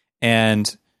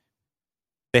 And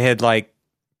they had like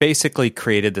basically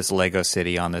created this Lego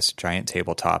city on this giant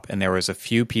tabletop. And there was a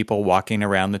few people walking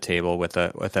around the table with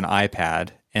an iPad,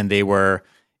 and they were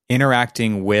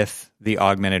interacting with the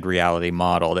augmented reality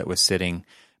model that was sitting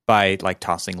by like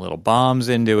tossing little bombs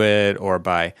into it or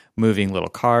by moving little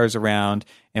cars around.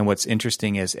 And what's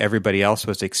interesting is everybody else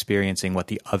was experiencing what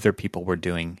the other people were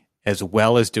doing as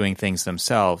well as doing things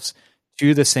themselves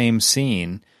to the same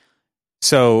scene.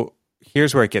 So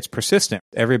here's where it gets persistent.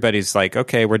 Everybody's like,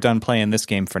 okay, we're done playing this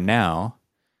game for now.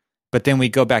 But then we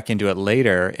go back into it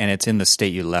later and it's in the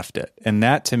state you left it. And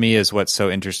that to me is what's so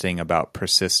interesting about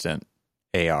persistent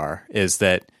AR is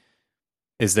that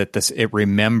it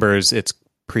remembers its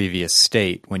previous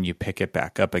state when you pick it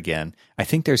back up again. I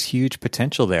think there's huge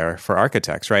potential there for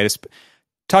architects, right?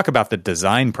 Talk about the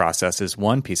design process is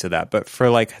one piece of that, but for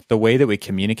like the way that we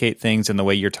communicate things and the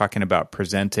way you're talking about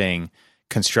presenting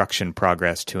construction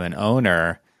progress to an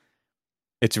owner,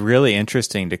 it's really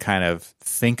interesting to kind of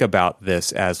think about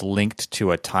this as linked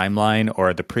to a timeline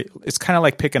or it's kind of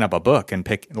like picking up a book and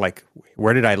pick like,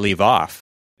 where did I leave off?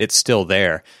 It's still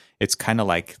there. It's kind of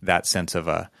like that sense of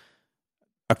a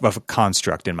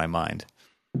construct in my mind.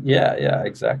 Yeah,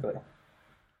 exactly.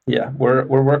 Yeah, we're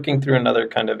working through another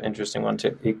kind of interesting one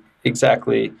to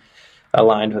exactly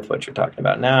aligned with what you're talking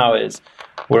about now is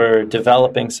we're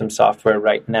developing some software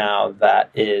right now that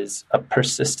is a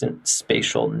persistent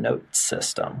spatial note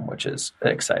system, which is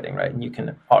exciting, right? And you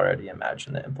can already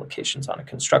imagine the implications on a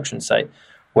construction site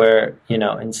where,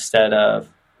 instead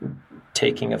of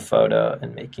taking a photo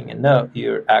and making a note,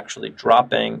 you're actually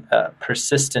dropping a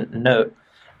persistent note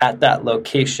at that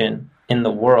location in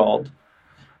the world,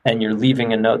 and you're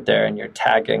leaving a note there and you're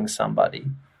tagging somebody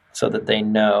so that they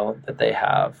know that they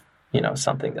have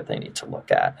something that they need to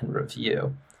look at and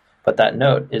review. But that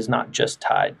note is not just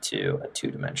tied to a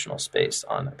two-dimensional space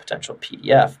on a potential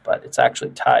PDF, but it's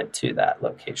actually tied to that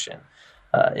location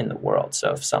in the world.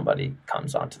 So if somebody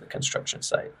comes onto the construction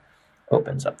site,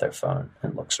 opens up their phone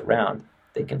and looks around,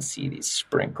 they can see these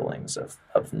sprinklings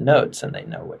of notes and they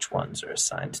know which ones are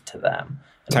assigned to them.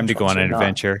 Time to go on an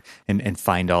adventure and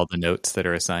find all the notes that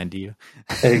are assigned to you.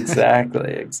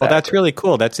 Exactly. Well, that's really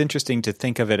cool. That's interesting to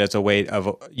think of it as a way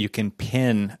of you can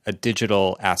pin a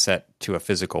digital asset to a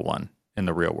physical one in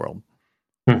the real world.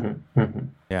 Mm-hmm, mm-hmm.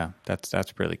 Yeah, that's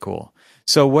really cool.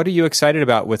 So what are you excited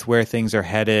about with where things are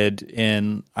headed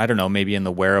in, I don't know, maybe in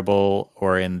the wearable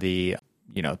or in the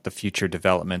the future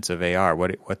developments of AR?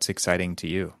 What's exciting to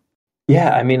you?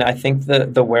 Yeah, I think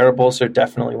the wearables are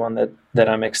definitely one that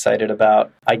I'm excited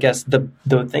about. I guess the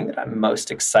thing that I'm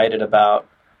most excited about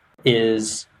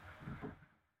is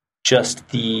just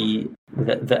the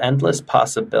endless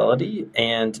possibility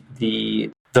and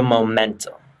the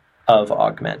momentum of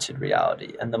augmented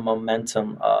reality and the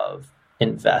momentum of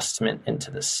investment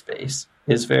into this space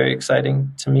is very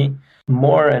exciting to me.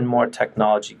 More and more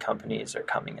technology companies are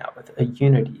coming out with a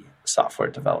Unity software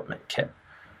development kit,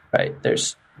 right?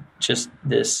 There's just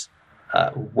this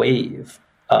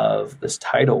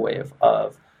tidal wave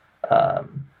of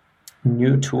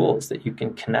new tools that you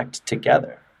can connect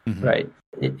together, mm-hmm. right,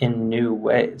 in new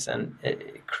ways. And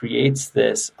it creates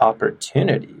this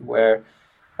opportunity where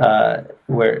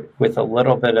with a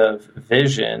little bit of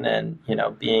vision and,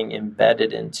 being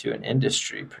embedded into an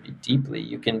industry pretty deeply,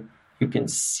 you can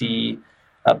see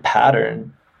a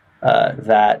pattern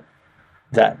that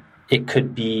it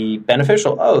could be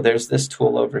beneficial. Oh, there's this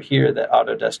tool over here that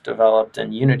Autodesk developed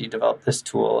and Unity developed this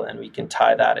tool, and we can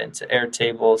tie that into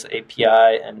Airtable's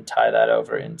API and tie that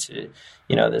over into,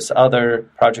 this other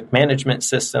project management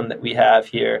system that we have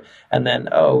here. And then,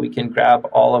 we can grab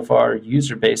all of our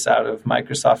user base out of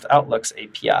Microsoft Outlook's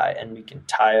API, and we can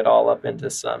tie it all up into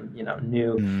some,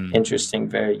 new, interesting,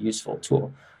 very useful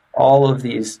tool. All of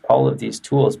these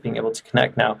tools being able to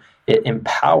connect now, it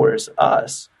empowers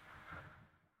us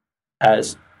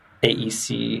as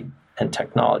AEC and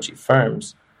technology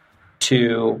firms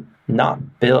to not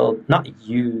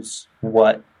use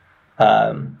what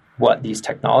these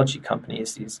technology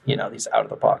companies, these out of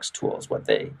the box tools, what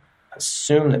they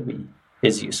assume that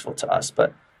is useful to us,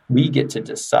 but we get to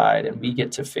decide, and we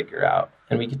get to figure out,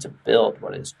 and we get to build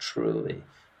what is truly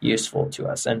useful to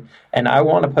us. And I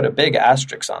want to put a big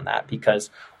asterisk on that,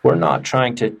 because we're not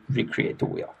trying to recreate the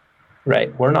wheel,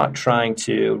 right? We're not trying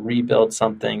to rebuild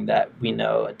something that we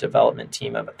know a development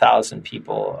team of 1,000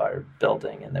 people are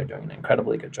building, and they're doing an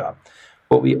incredibly good job.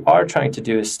 What we are trying to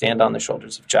do is stand on the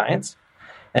shoulders of giants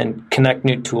and connect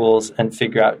new tools and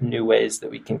figure out new ways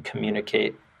that we can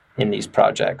communicate in these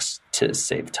projects to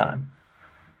save time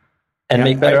and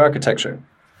make better architecture.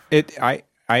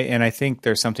 I think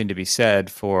there's something to be said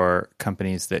for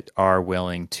companies that are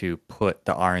willing to put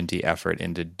the R&D effort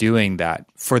into doing that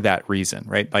for that reason,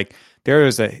 right? Like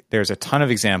there's a ton of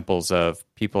examples of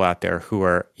people out there who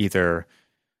are either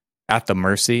at the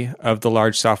mercy of the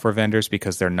large software vendors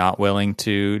because they're not willing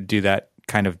to do that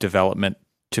kind of development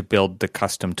to build the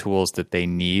custom tools that they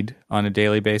need on a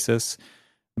daily basis,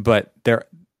 but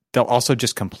they'll also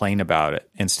just complain about it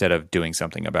instead of doing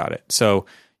something about it. So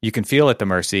you can feel at the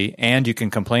mercy and you can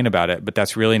complain about it, but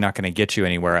that's really not going to get you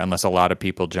anywhere unless a lot of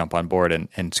people jump on board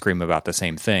and scream about the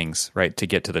same things, right? To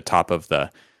get to the top of the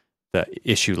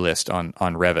issue list on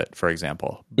Revit, for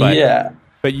example.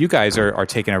 But you guys are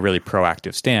taking a really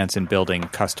proactive stance in building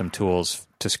custom tools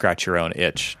to scratch your own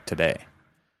itch today.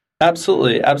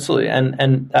 Absolutely.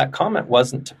 And that comment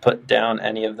wasn't to put down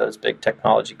any of those big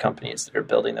technology companies that are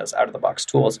building those out-of-the-box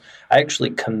tools. I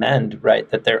actually commend, right,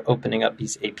 that they're opening up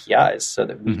these APIs so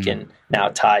that we can now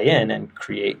tie in and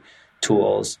create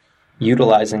tools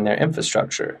utilizing their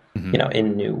infrastructure,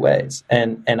 in new ways.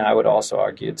 And I would also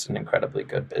argue it's an incredibly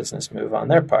good business move on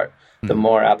their part. The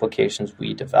more applications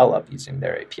we develop using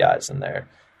their APIs and their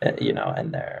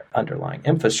and their underlying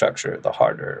infrastructure, the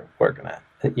harder we're going to,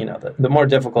 the more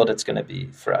difficult it's going to be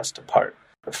for us to part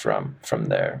from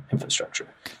their infrastructure.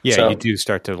 Yeah, so, you do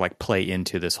start to like play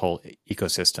into this whole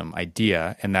ecosystem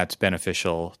idea, and that's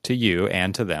beneficial to you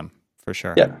and to them for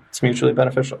sure. Yeah, it's mutually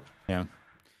beneficial. Yeah.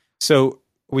 So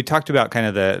we talked about kind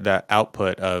of the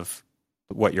output of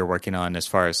what you're working on as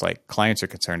far as like clients are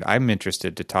concerned. I'm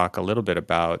interested to talk a little bit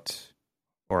about,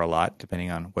 or a lot, depending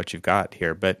on what you've got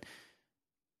here, but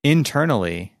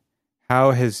internally, how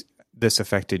has this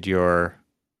affected the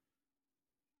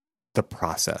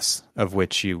process of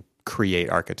which you create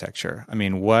architecture? I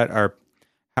mean,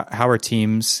 how are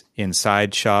teams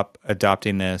inside Shop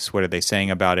adopting this? What are they saying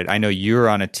about it? I know you're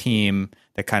on a team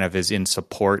that kind of is in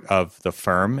support of the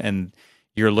firm and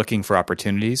you're looking for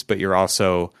opportunities, but you're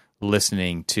also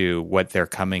listening to what they're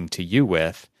coming to you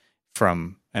with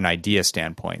from an idea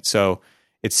standpoint. So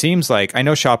it seems like, I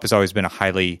know Shop has always been a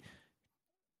highly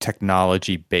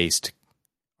technology-based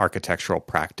architectural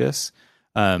practice.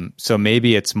 So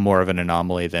maybe it's more of an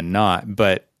anomaly than not,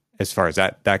 but as far as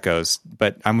that goes.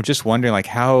 But I'm just wondering, like,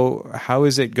 how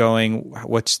is it going?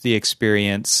 What's the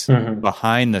experience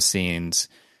behind the scenes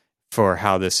for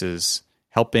how this is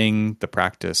helping the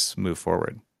practice move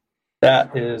forward?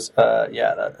 That is,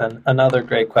 another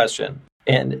great question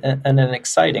and an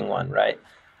exciting one, right?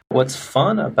 What's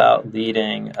fun about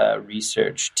leading a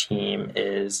research team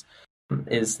is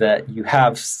that you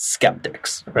have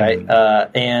skeptics, right?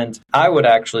 And I would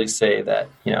actually say that,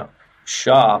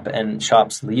 Shop and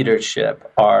Shop's leadership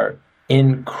are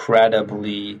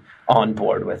incredibly on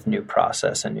board with new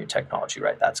process and new technology,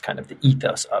 right? That's kind of the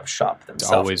ethos of Shop themselves.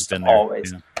 It's always been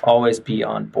there. Always be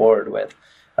on board with,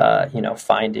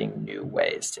 finding new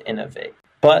ways to innovate.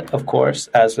 But of course,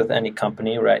 as with any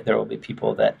company, right, there will be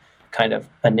people that kind of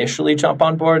initially jump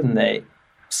on board and they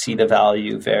see the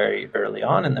value very early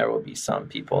on, and there will be some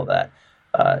people that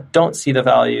don't see the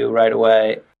value right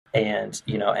away and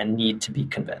need to be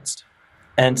convinced.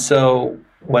 And so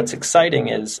what's exciting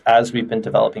is, as we've been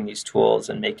developing these tools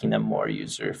and making them more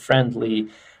user friendly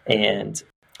and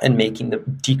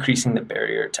decreasing the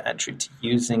barrier to entry to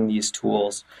using these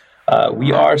tools,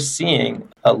 we are seeing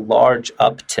a large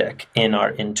uptick in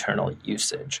our internal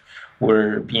usage.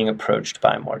 We're being approached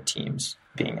by more teams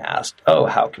being asked,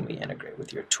 how can we integrate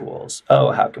with your tools?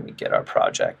 How can we get our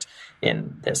project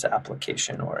in this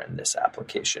application or in this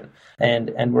application?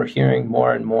 And we're hearing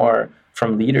more and more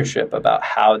from leadership about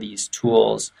how these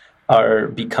tools are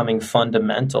becoming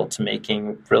fundamental to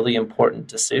making really important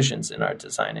decisions in our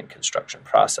design and construction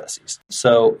processes.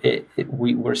 So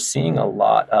we're seeing a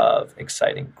lot of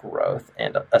exciting growth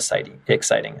and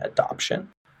exciting adoption.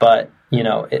 But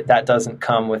that doesn't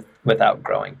come without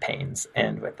growing pains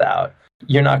and without,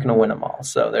 you're not going to win them all.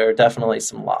 So there are definitely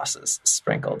some losses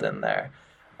sprinkled in there.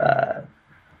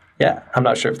 I'm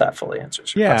not sure if that fully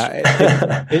answers your question.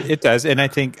 It does. And I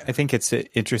think it's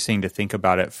interesting to think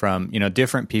about it from,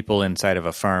 different people inside of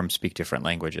a firm speak different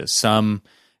languages. Some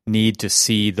need to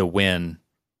see the win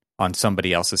on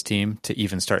somebody else's team to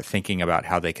even start thinking about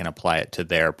how they can apply it to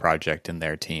their project and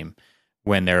their team,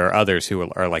 when there are others who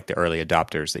are like the early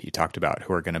adopters that you talked about,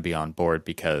 who are going to be on board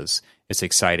because it's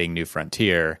exciting new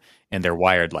frontier and they're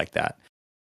wired like that.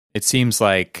 It seems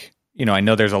like, I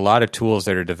know there's a lot of tools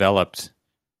that are developed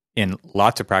in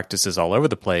lots of practices all over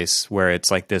the place where it's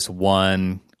like this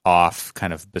one-off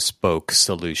kind of bespoke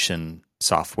solution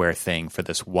software thing for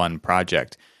this one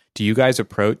project. Do you guys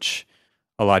approach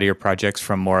a lot of your projects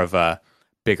from more of a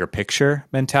bigger picture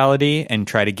mentality and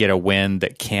try to get a win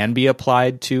that can be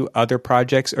applied to other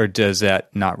projects, or does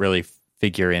that not really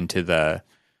figure into the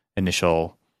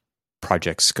initial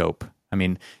project scope? I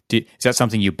mean, is that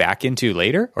something you back into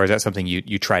later, or is that something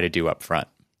you try to do up front?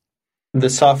 The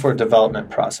software development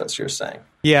process, you're saying?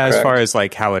 Yeah, correct? As far as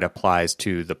like how it applies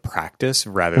to the practice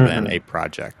rather than a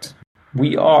project.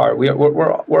 We're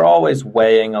always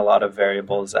weighing a lot of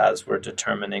variables as we're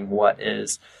determining what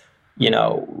is,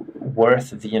 worth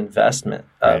the investment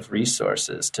of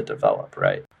resources to develop,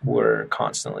 right? We're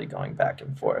constantly going back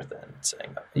and forth and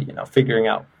saying, figuring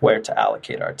out where to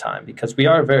allocate our time, because we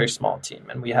are a very small team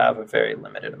and we have a very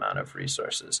limited amount of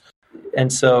resources.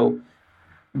 And so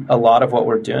a lot of what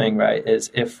we're doing, right, is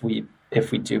if we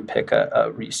do pick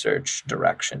a research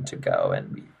direction to go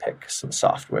and we pick some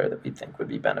software that we think would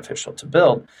be beneficial to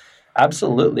build,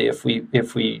 absolutely, if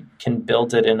we can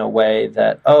build it in a way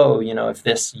that, if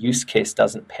this use case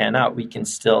doesn't pan out, we can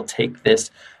still take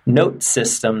this note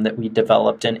system that we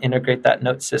developed and integrate that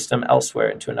note system elsewhere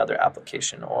into another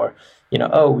application. Or,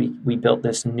 we built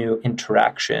this new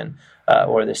interaction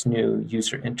or this new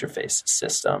user interface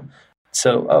system.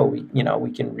 So, we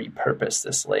can repurpose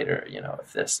this later,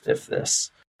 if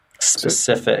this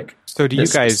specific. So do you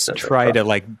guys try to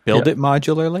like build it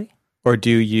modularly? Or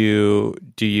do you,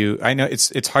 I know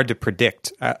it's hard to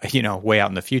predict, way out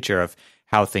in the future of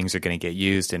how things are going to get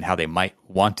used and how they might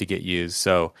want to get used.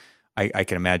 So I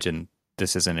can imagine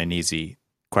this isn't an easy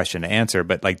question to answer,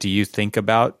 but like, do you think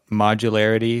about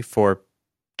modularity for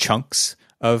chunks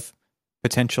of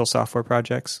potential software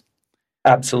projects?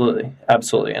 Absolutely.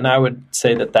 And I would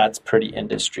say that that's pretty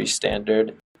industry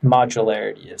standard.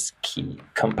 Modularity is key.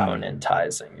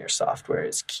 Componentizing your software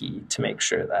is key to make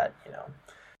sure that,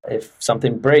 if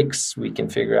something breaks, we can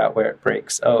figure out where it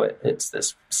breaks. It's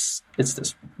this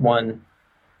one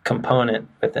component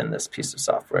within this piece of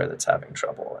software that's having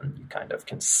trouble, and you kind of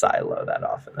can silo that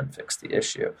off and then fix the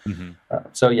issue.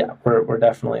 Mm-hmm. We're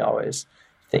definitely always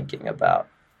thinking about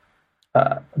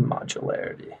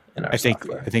modularity in our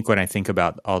software. I think when I think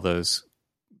about all those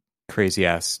crazy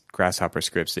ass Grasshopper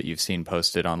scripts that you've seen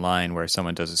posted online where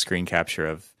someone does a screen capture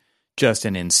of just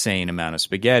an insane amount of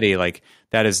spaghetti, like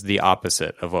that is the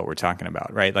opposite of what we're talking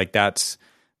about, right? Like that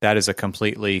is a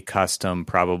completely custom,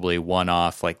 probably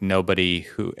one-off, like nobody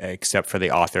who, except for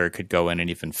the author, could go in and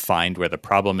even find where the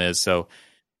problem is. So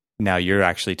now you're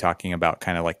actually talking about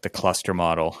kind of like the cluster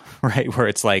model, right? Where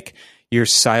it's like you're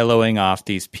siloing off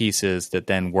these pieces that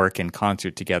then work in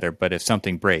concert together. But if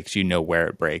something breaks, you know where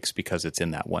it breaks because it's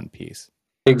in that one piece.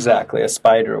 Exactly. A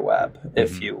spider web,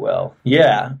 if you will.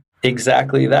 Yeah.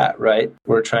 Exactly that, right?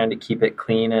 We're trying to keep it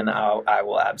clean, and I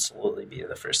will absolutely be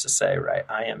the first to say, right,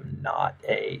 I am not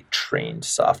a trained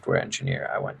software engineer.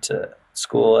 I went to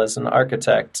school as an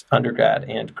architect, undergrad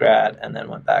and grad, and then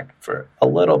went back for a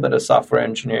little bit of software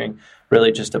engineering,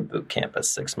 really just a boot camp, a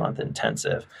 6-month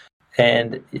intensive.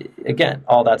 And again,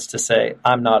 all that's to say,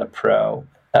 I'm not a pro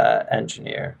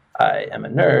engineer. I am a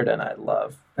nerd, and I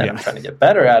love, and I'm trying to get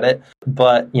better at it.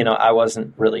 But, I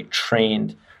wasn't really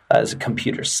trained as a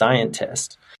computer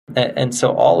scientist. And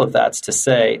so all of that's to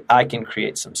say, I can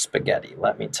create some spaghetti,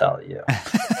 let me tell you.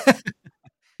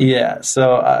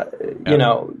 So,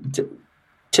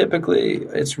 typically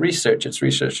it's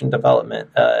research and development.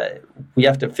 We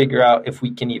have to figure out if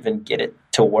we can even get it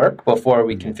to work before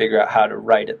we can figure out how to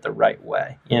write it the right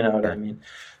way. You know what I mean?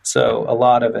 So a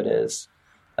lot of it is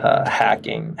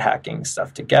hacking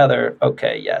stuff together.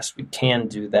 Okay, yes, we can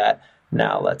do that.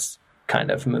 Now let's kind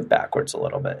of move backwards a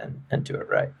little bit and do it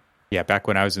right. Yeah, back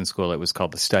when I was in school, it was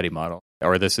called the study model,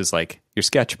 or this is like your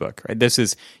sketchbook, right? This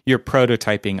is you're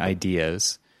prototyping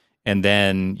ideas And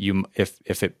then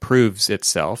if it proves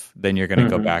itself, then you're going to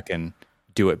go back and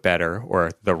do it better,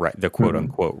 or the quote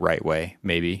unquote right way.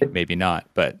 Maybe not,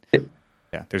 but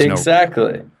yeah, there's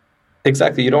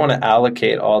exactly. You don't want to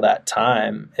allocate all that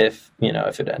time if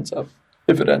it ends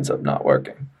up not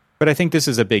working. But I think this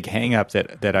is a big hang up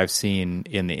that I've seen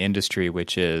in the industry,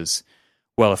 which is,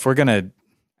 well, if we're going to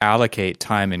allocate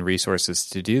time and resources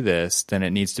to do this, then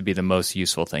it needs to be the most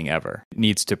useful thing ever. It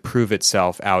needs to prove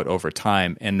itself out over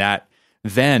time. And that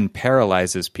then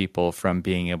paralyzes people from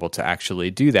being able to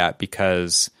actually do that,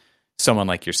 because someone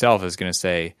like yourself is going to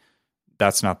say,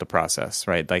 that's not the process,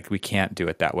 right? Like, we can't do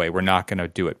it that way. We're not going to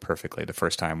do it perfectly the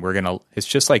first time. It's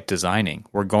just like designing.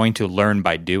 We're going to learn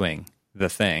by doing the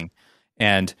thing.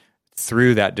 And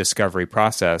through that discovery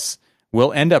process,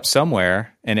 we'll end up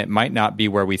somewhere, and it might not be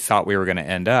where we thought we were going to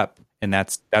end up. And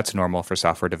that's normal for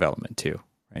software development too,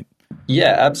 right?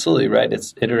 Yeah, absolutely right.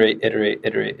 It's iterate,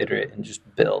 and just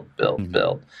build.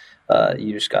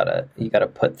 You just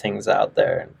gotta put things out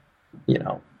there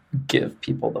and, give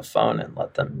people the phone and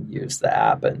let them use the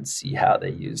app and see how they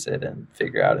use it and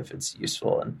figure out if it's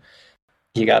useful. And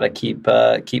you gotta keep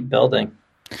building.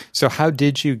 So how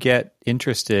did you get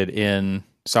interested in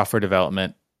software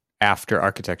development after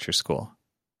architecture school?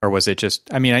 Or was it just,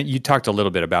 you talked a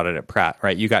little bit about it at Pratt,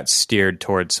 right? You got steered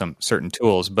towards some certain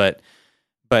tools, but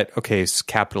okay, it's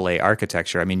capital A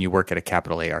architecture. You work at a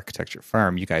capital A architecture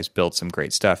firm. You guys build some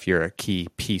great stuff. You're a key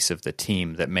piece of the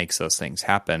team that makes those things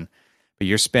happen. But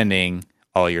you're spending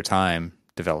all your time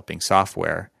developing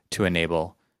software to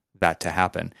enable that to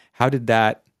happen. How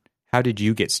did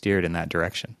you get steered in that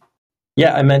direction?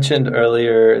 Yeah, I mentioned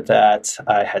earlier that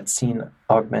I had seen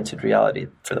augmented reality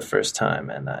for the first time,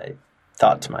 and I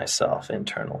thought to myself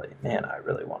internally, man, I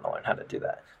really want to learn how to do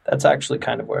that. That's actually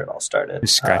kind of where it all started.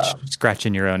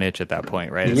 Scratching your own itch at that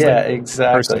point, right? It's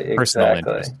exactly. Personal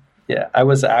interest. Yeah, I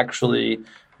was actually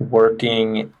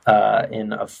working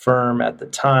in a firm at the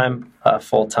time,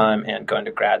 full-time, and going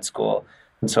to grad school.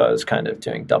 And so I was kind of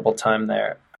doing double time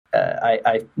there.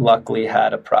 I luckily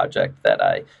had a project that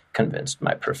I convinced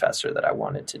my professor that I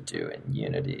wanted to do in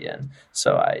Unity. And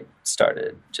so I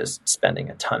started just spending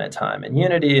a ton of time in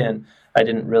Unity, and I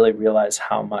didn't really realize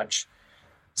how much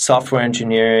software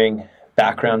engineering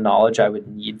background knowledge I would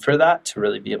need for that to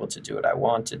really be able to do what I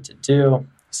wanted to do.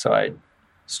 So I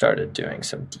started doing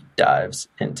some deep dives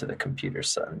into the computer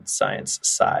science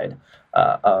side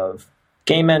of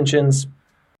game engines.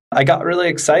 I got really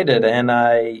excited, and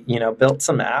I, built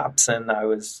some apps, and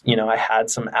I had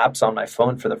some apps on my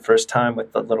phone for the first time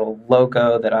with the little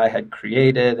logo that I had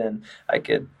created, and I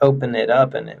could open it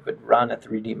up and it would run a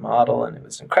 3D model, and it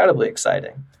was incredibly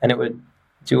exciting. And it would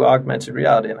do augmented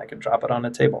reality, and I could drop it on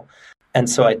a table. And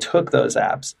so I took those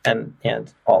apps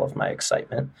and all of my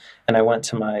excitement, and I went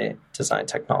to my design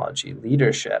technology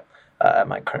leadership at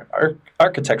my current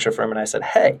architecture firm, and I said,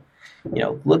 hey,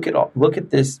 look at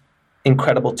this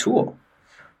incredible tool.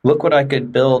 Look what I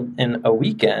could build in a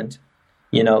weekend.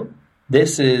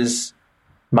 This is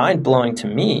mind-blowing to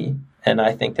me, and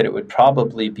I think that it would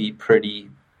probably be pretty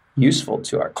useful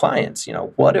to our clients.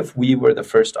 What if we were the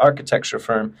first architecture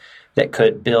firm that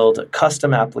could build a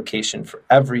custom application for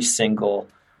every single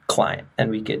client, and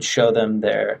we could show them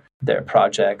their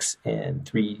projects in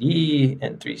 3D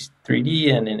and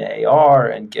 3D and in AR,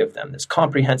 and give them this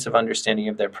comprehensive understanding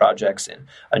of their projects in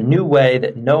a new way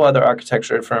that no other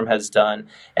architecture firm has done,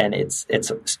 and it's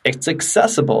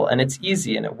accessible and it's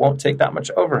easy and it won't take that much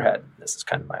overhead. This is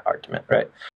kind of my argument, right?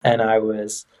 And I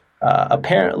was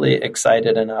apparently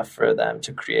excited enough for them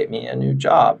to create me a new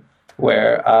job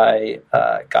where I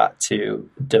got to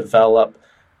develop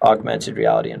augmented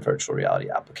reality and virtual reality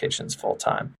applications full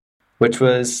time, which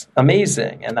was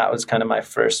amazing. And that was kind of my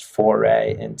first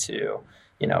foray into,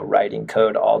 writing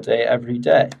code all day, every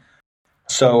day.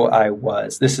 So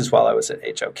this is while I was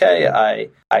at HOK. I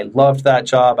loved that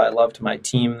job. I loved my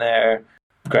team there.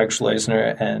 Greg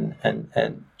Schleusner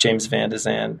and James Van de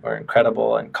Zandt were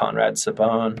incredible, and Conrad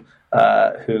Sabone,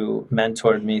 who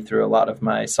mentored me through a lot of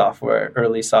my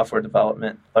early software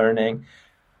development learning.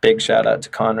 Big shout out to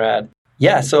Conrad.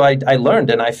 Yeah, so I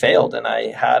learned and I failed, and I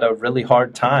had a really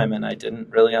hard time, and I didn't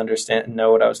really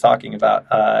know what I was talking about.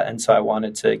 And so I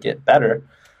wanted to get better,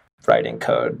 writing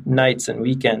code nights and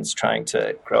weekends, trying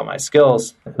to grow my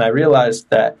skills. And I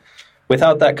realized that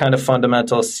without that kind of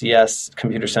fundamental CS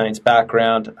computer science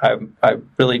background, I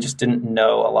really just didn't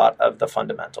know a lot of the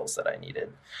fundamentals that I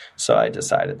needed. So I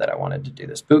decided that I wanted to do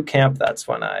this boot camp. That's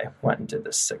when I went and did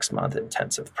this 6-month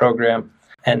intensive program.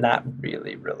 And that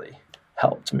really, really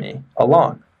helped me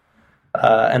along.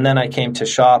 And then I came to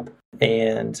Shop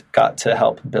and got to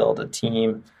help build a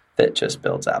team that just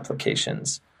builds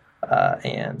applications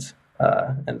and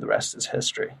the rest is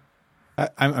history.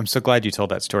 I'm so glad you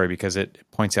told that story because it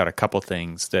points out a couple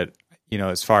things that,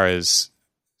 as far as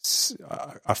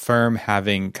a firm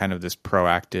having kind of this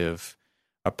proactive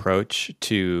approach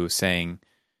to saying,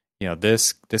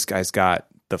 this guy's got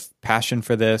the passion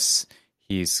for this.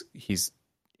 He's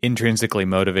intrinsically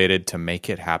motivated to make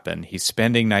it happen. He's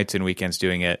spending nights and weekends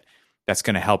doing it. That's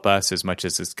going to help us as much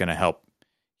as it's going to help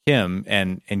him,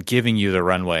 and giving you the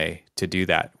runway to do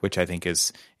that, which I think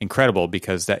is incredible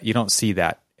because that you don't see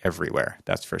that everywhere.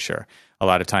 That's for sure. A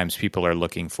lot of times people are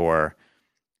looking for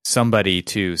somebody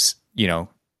to,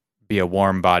 be a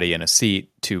warm body in a seat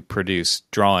to produce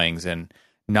drawings and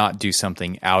not do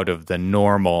something out of the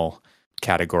normal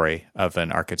category of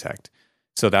an architect.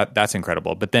 So that's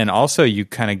incredible. But then also you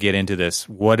kind of get into this,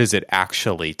 what does it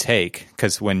actually take?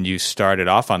 Because when you started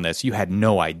off on this, you had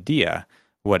no idea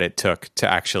what it took to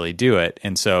actually do it.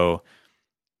 And so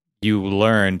you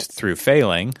learned through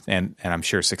failing, and I'm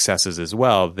sure successes as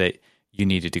well, that you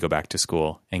needed to go back to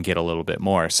school and get a little bit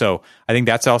more. So I think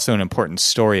that's also an important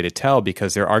story to tell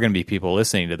because there are going to be people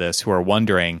listening to this who are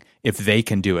wondering if they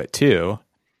can do it too.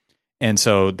 And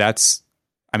so this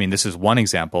is one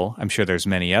example. I'm sure there's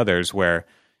many others where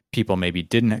people maybe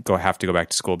didn't have to go back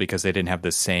to school because they didn't have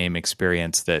the same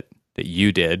experience that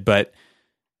you did. But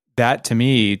that to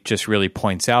me just really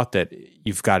points out that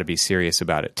you've got to be serious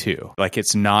about it too. Like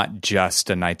it's not just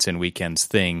a nights and weekends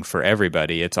thing for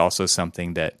everybody. It's also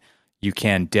something that you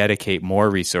can dedicate more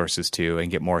resources to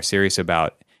and get more serious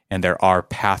about. And there are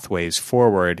pathways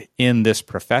forward in this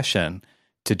profession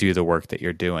to do the work that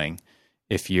you're doing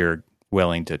if you're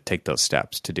willing to take those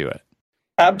steps to do it.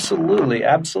 Absolutely,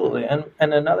 absolutely. And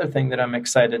another thing that I'm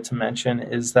excited to mention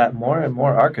is that more and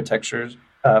more architecture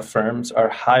firms are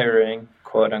hiring,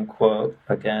 quote unquote,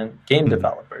 again, game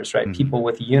developers, right? Mm-hmm. People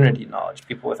with Unity knowledge,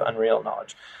 people with Unreal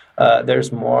knowledge.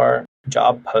 There's more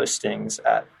job postings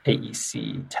at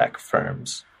AEC tech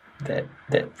firms that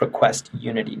request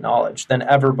Unity knowledge than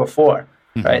ever before,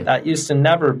 mm-hmm. right? That used to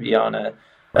never be on a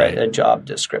job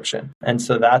description. And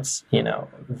so that's,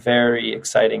 very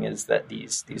exciting is that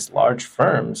these large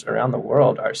firms around the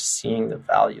world are seeing the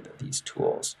value that these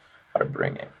tools are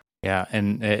bringing. Yeah,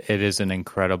 and it is an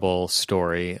incredible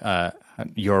story,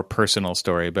 your personal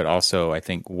story, but also I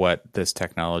think what this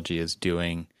technology is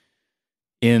doing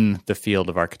in the field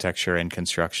of architecture and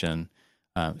construction.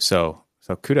 So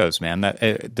kudos, man.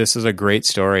 This is a great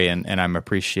story, and I'm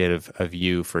appreciative of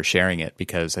you for sharing it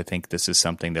because I think this is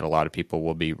something that a lot of people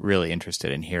will be really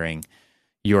interested in hearing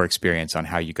your experience on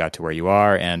how you got to where you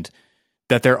are, and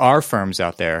that there are firms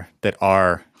out there that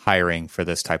are hiring for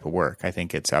this type of work. I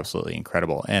think it's absolutely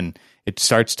incredible. And it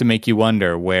starts to make you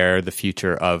wonder where the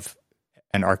future of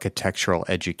an architectural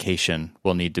education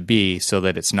will need to be so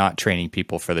that it's not training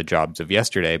people for the jobs of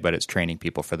yesterday, but it's training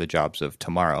people for the jobs of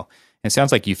tomorrow. And it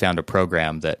sounds like you found a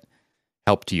program that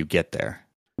helped you get there.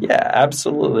 Yeah,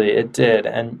 absolutely. It did.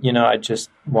 And, I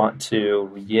just want to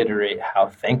reiterate how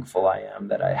thankful I am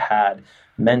that I had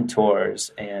mentors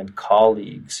and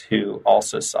colleagues who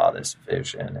also saw this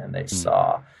vision and they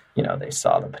saw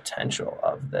the potential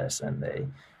of this. And they,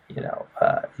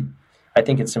 I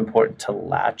think it's important to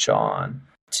latch on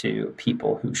to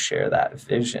people who share that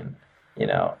vision,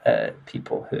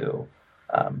 people who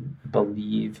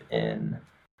believe in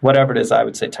whatever it is. I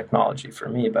would say technology for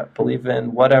me, but believe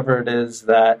in whatever it is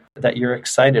that you're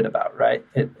excited about, right?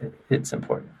 It's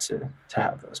important to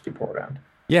have those people around.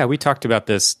 Yeah, we talked about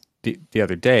this the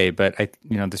other day, but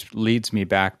this leads me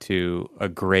back to a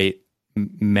great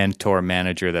mentor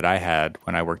manager that I had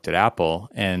when I worked at Apple.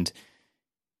 And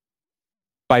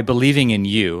by believing in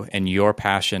you and your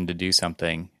passion to do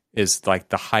something is like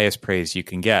the highest praise you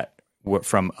can get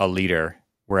from a leader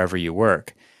wherever you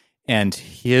work. And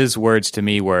his words to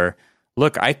me were,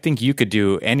 look, I think you could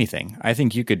do anything. I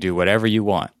think you could do whatever you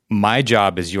want. My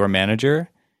job as your manager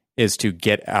is to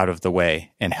get out of the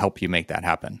way and help you make that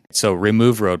happen. So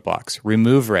remove roadblocks,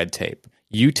 remove red tape.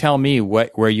 You tell me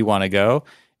where you want to go,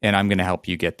 and I'm going to help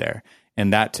you get there.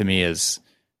 And that to me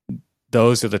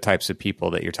those are the types of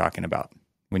people that you're talking about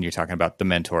when you're talking about the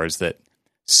mentors that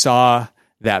saw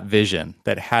that vision,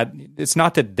 it's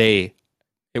not that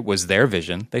it was their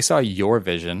vision. They saw your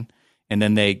vision, and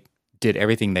then they did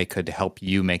everything they could to help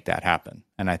you make that happen.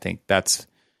 And I think that's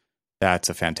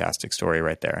a fantastic story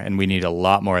right there. And we need a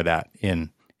lot more of that in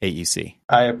AEC.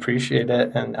 I appreciate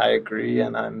it, and I agree,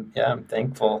 and I'm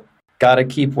thankful. Got to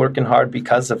keep working hard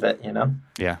because of it,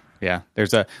 Yeah.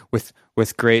 There's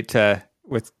with great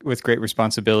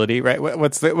responsibility, right?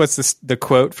 What's the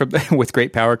quote from with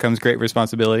great power comes great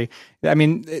responsibility? I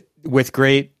mean, with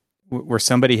great where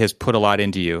somebody has put a lot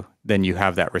into you, then you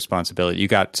have that responsibility. You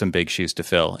got some big shoes to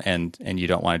fill, and you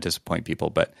don't want to disappoint people.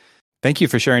 But thank you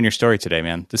for sharing your story today,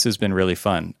 man. This has been really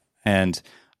fun. And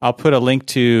I'll put a link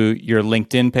to your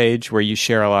LinkedIn page where you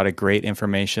share a lot of great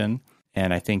information.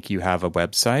 And I think you have a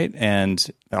website, and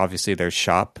obviously there's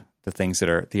Shop, the things that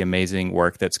are the amazing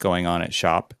work that's going on at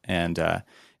Shop. And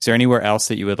is there anywhere else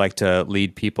that you would like to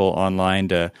lead people online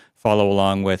to follow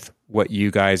along with what you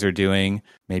guys are doing?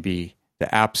 Maybe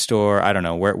the App Store? I don't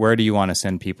know. Where do you want to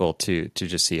send people to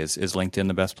just see? Is LinkedIn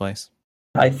the best place?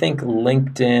 I think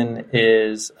LinkedIn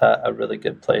is a really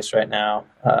good place right now.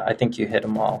 I think you hit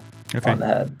them all on the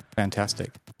head.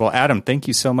 Fantastic. Well, Adam, thank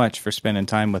you so much for spending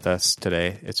time with us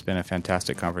today. It's been a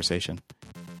fantastic conversation.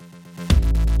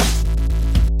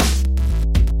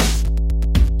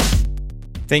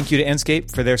 Thank you to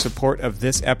Enscape for their support of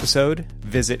this episode.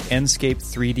 Visit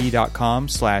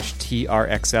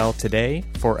enscape3d.com/TRXL today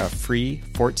for a free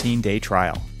 14-day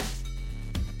trial.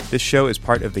 This show is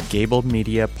part of the Gable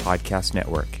Media Podcast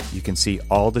Network. You can see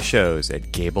all the shows at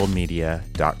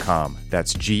gablemedia.com.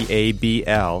 That's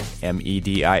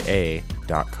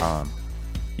GABLMEDIA.com.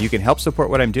 You can help support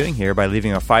what I'm doing here by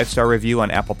leaving a 5-star review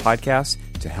on Apple Podcasts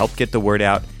to help get the word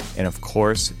out, and of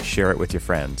course, share it with your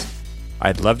friends.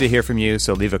 I'd love to hear from you,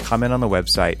 so leave a comment on the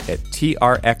website at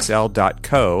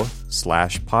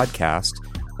trxl.co/podcast,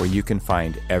 where you can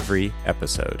find every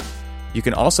episode. You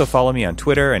can also follow me on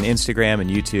Twitter and Instagram and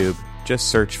YouTube. Just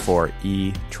search for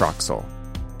eTroxel.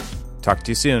 Talk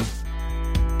to you soon.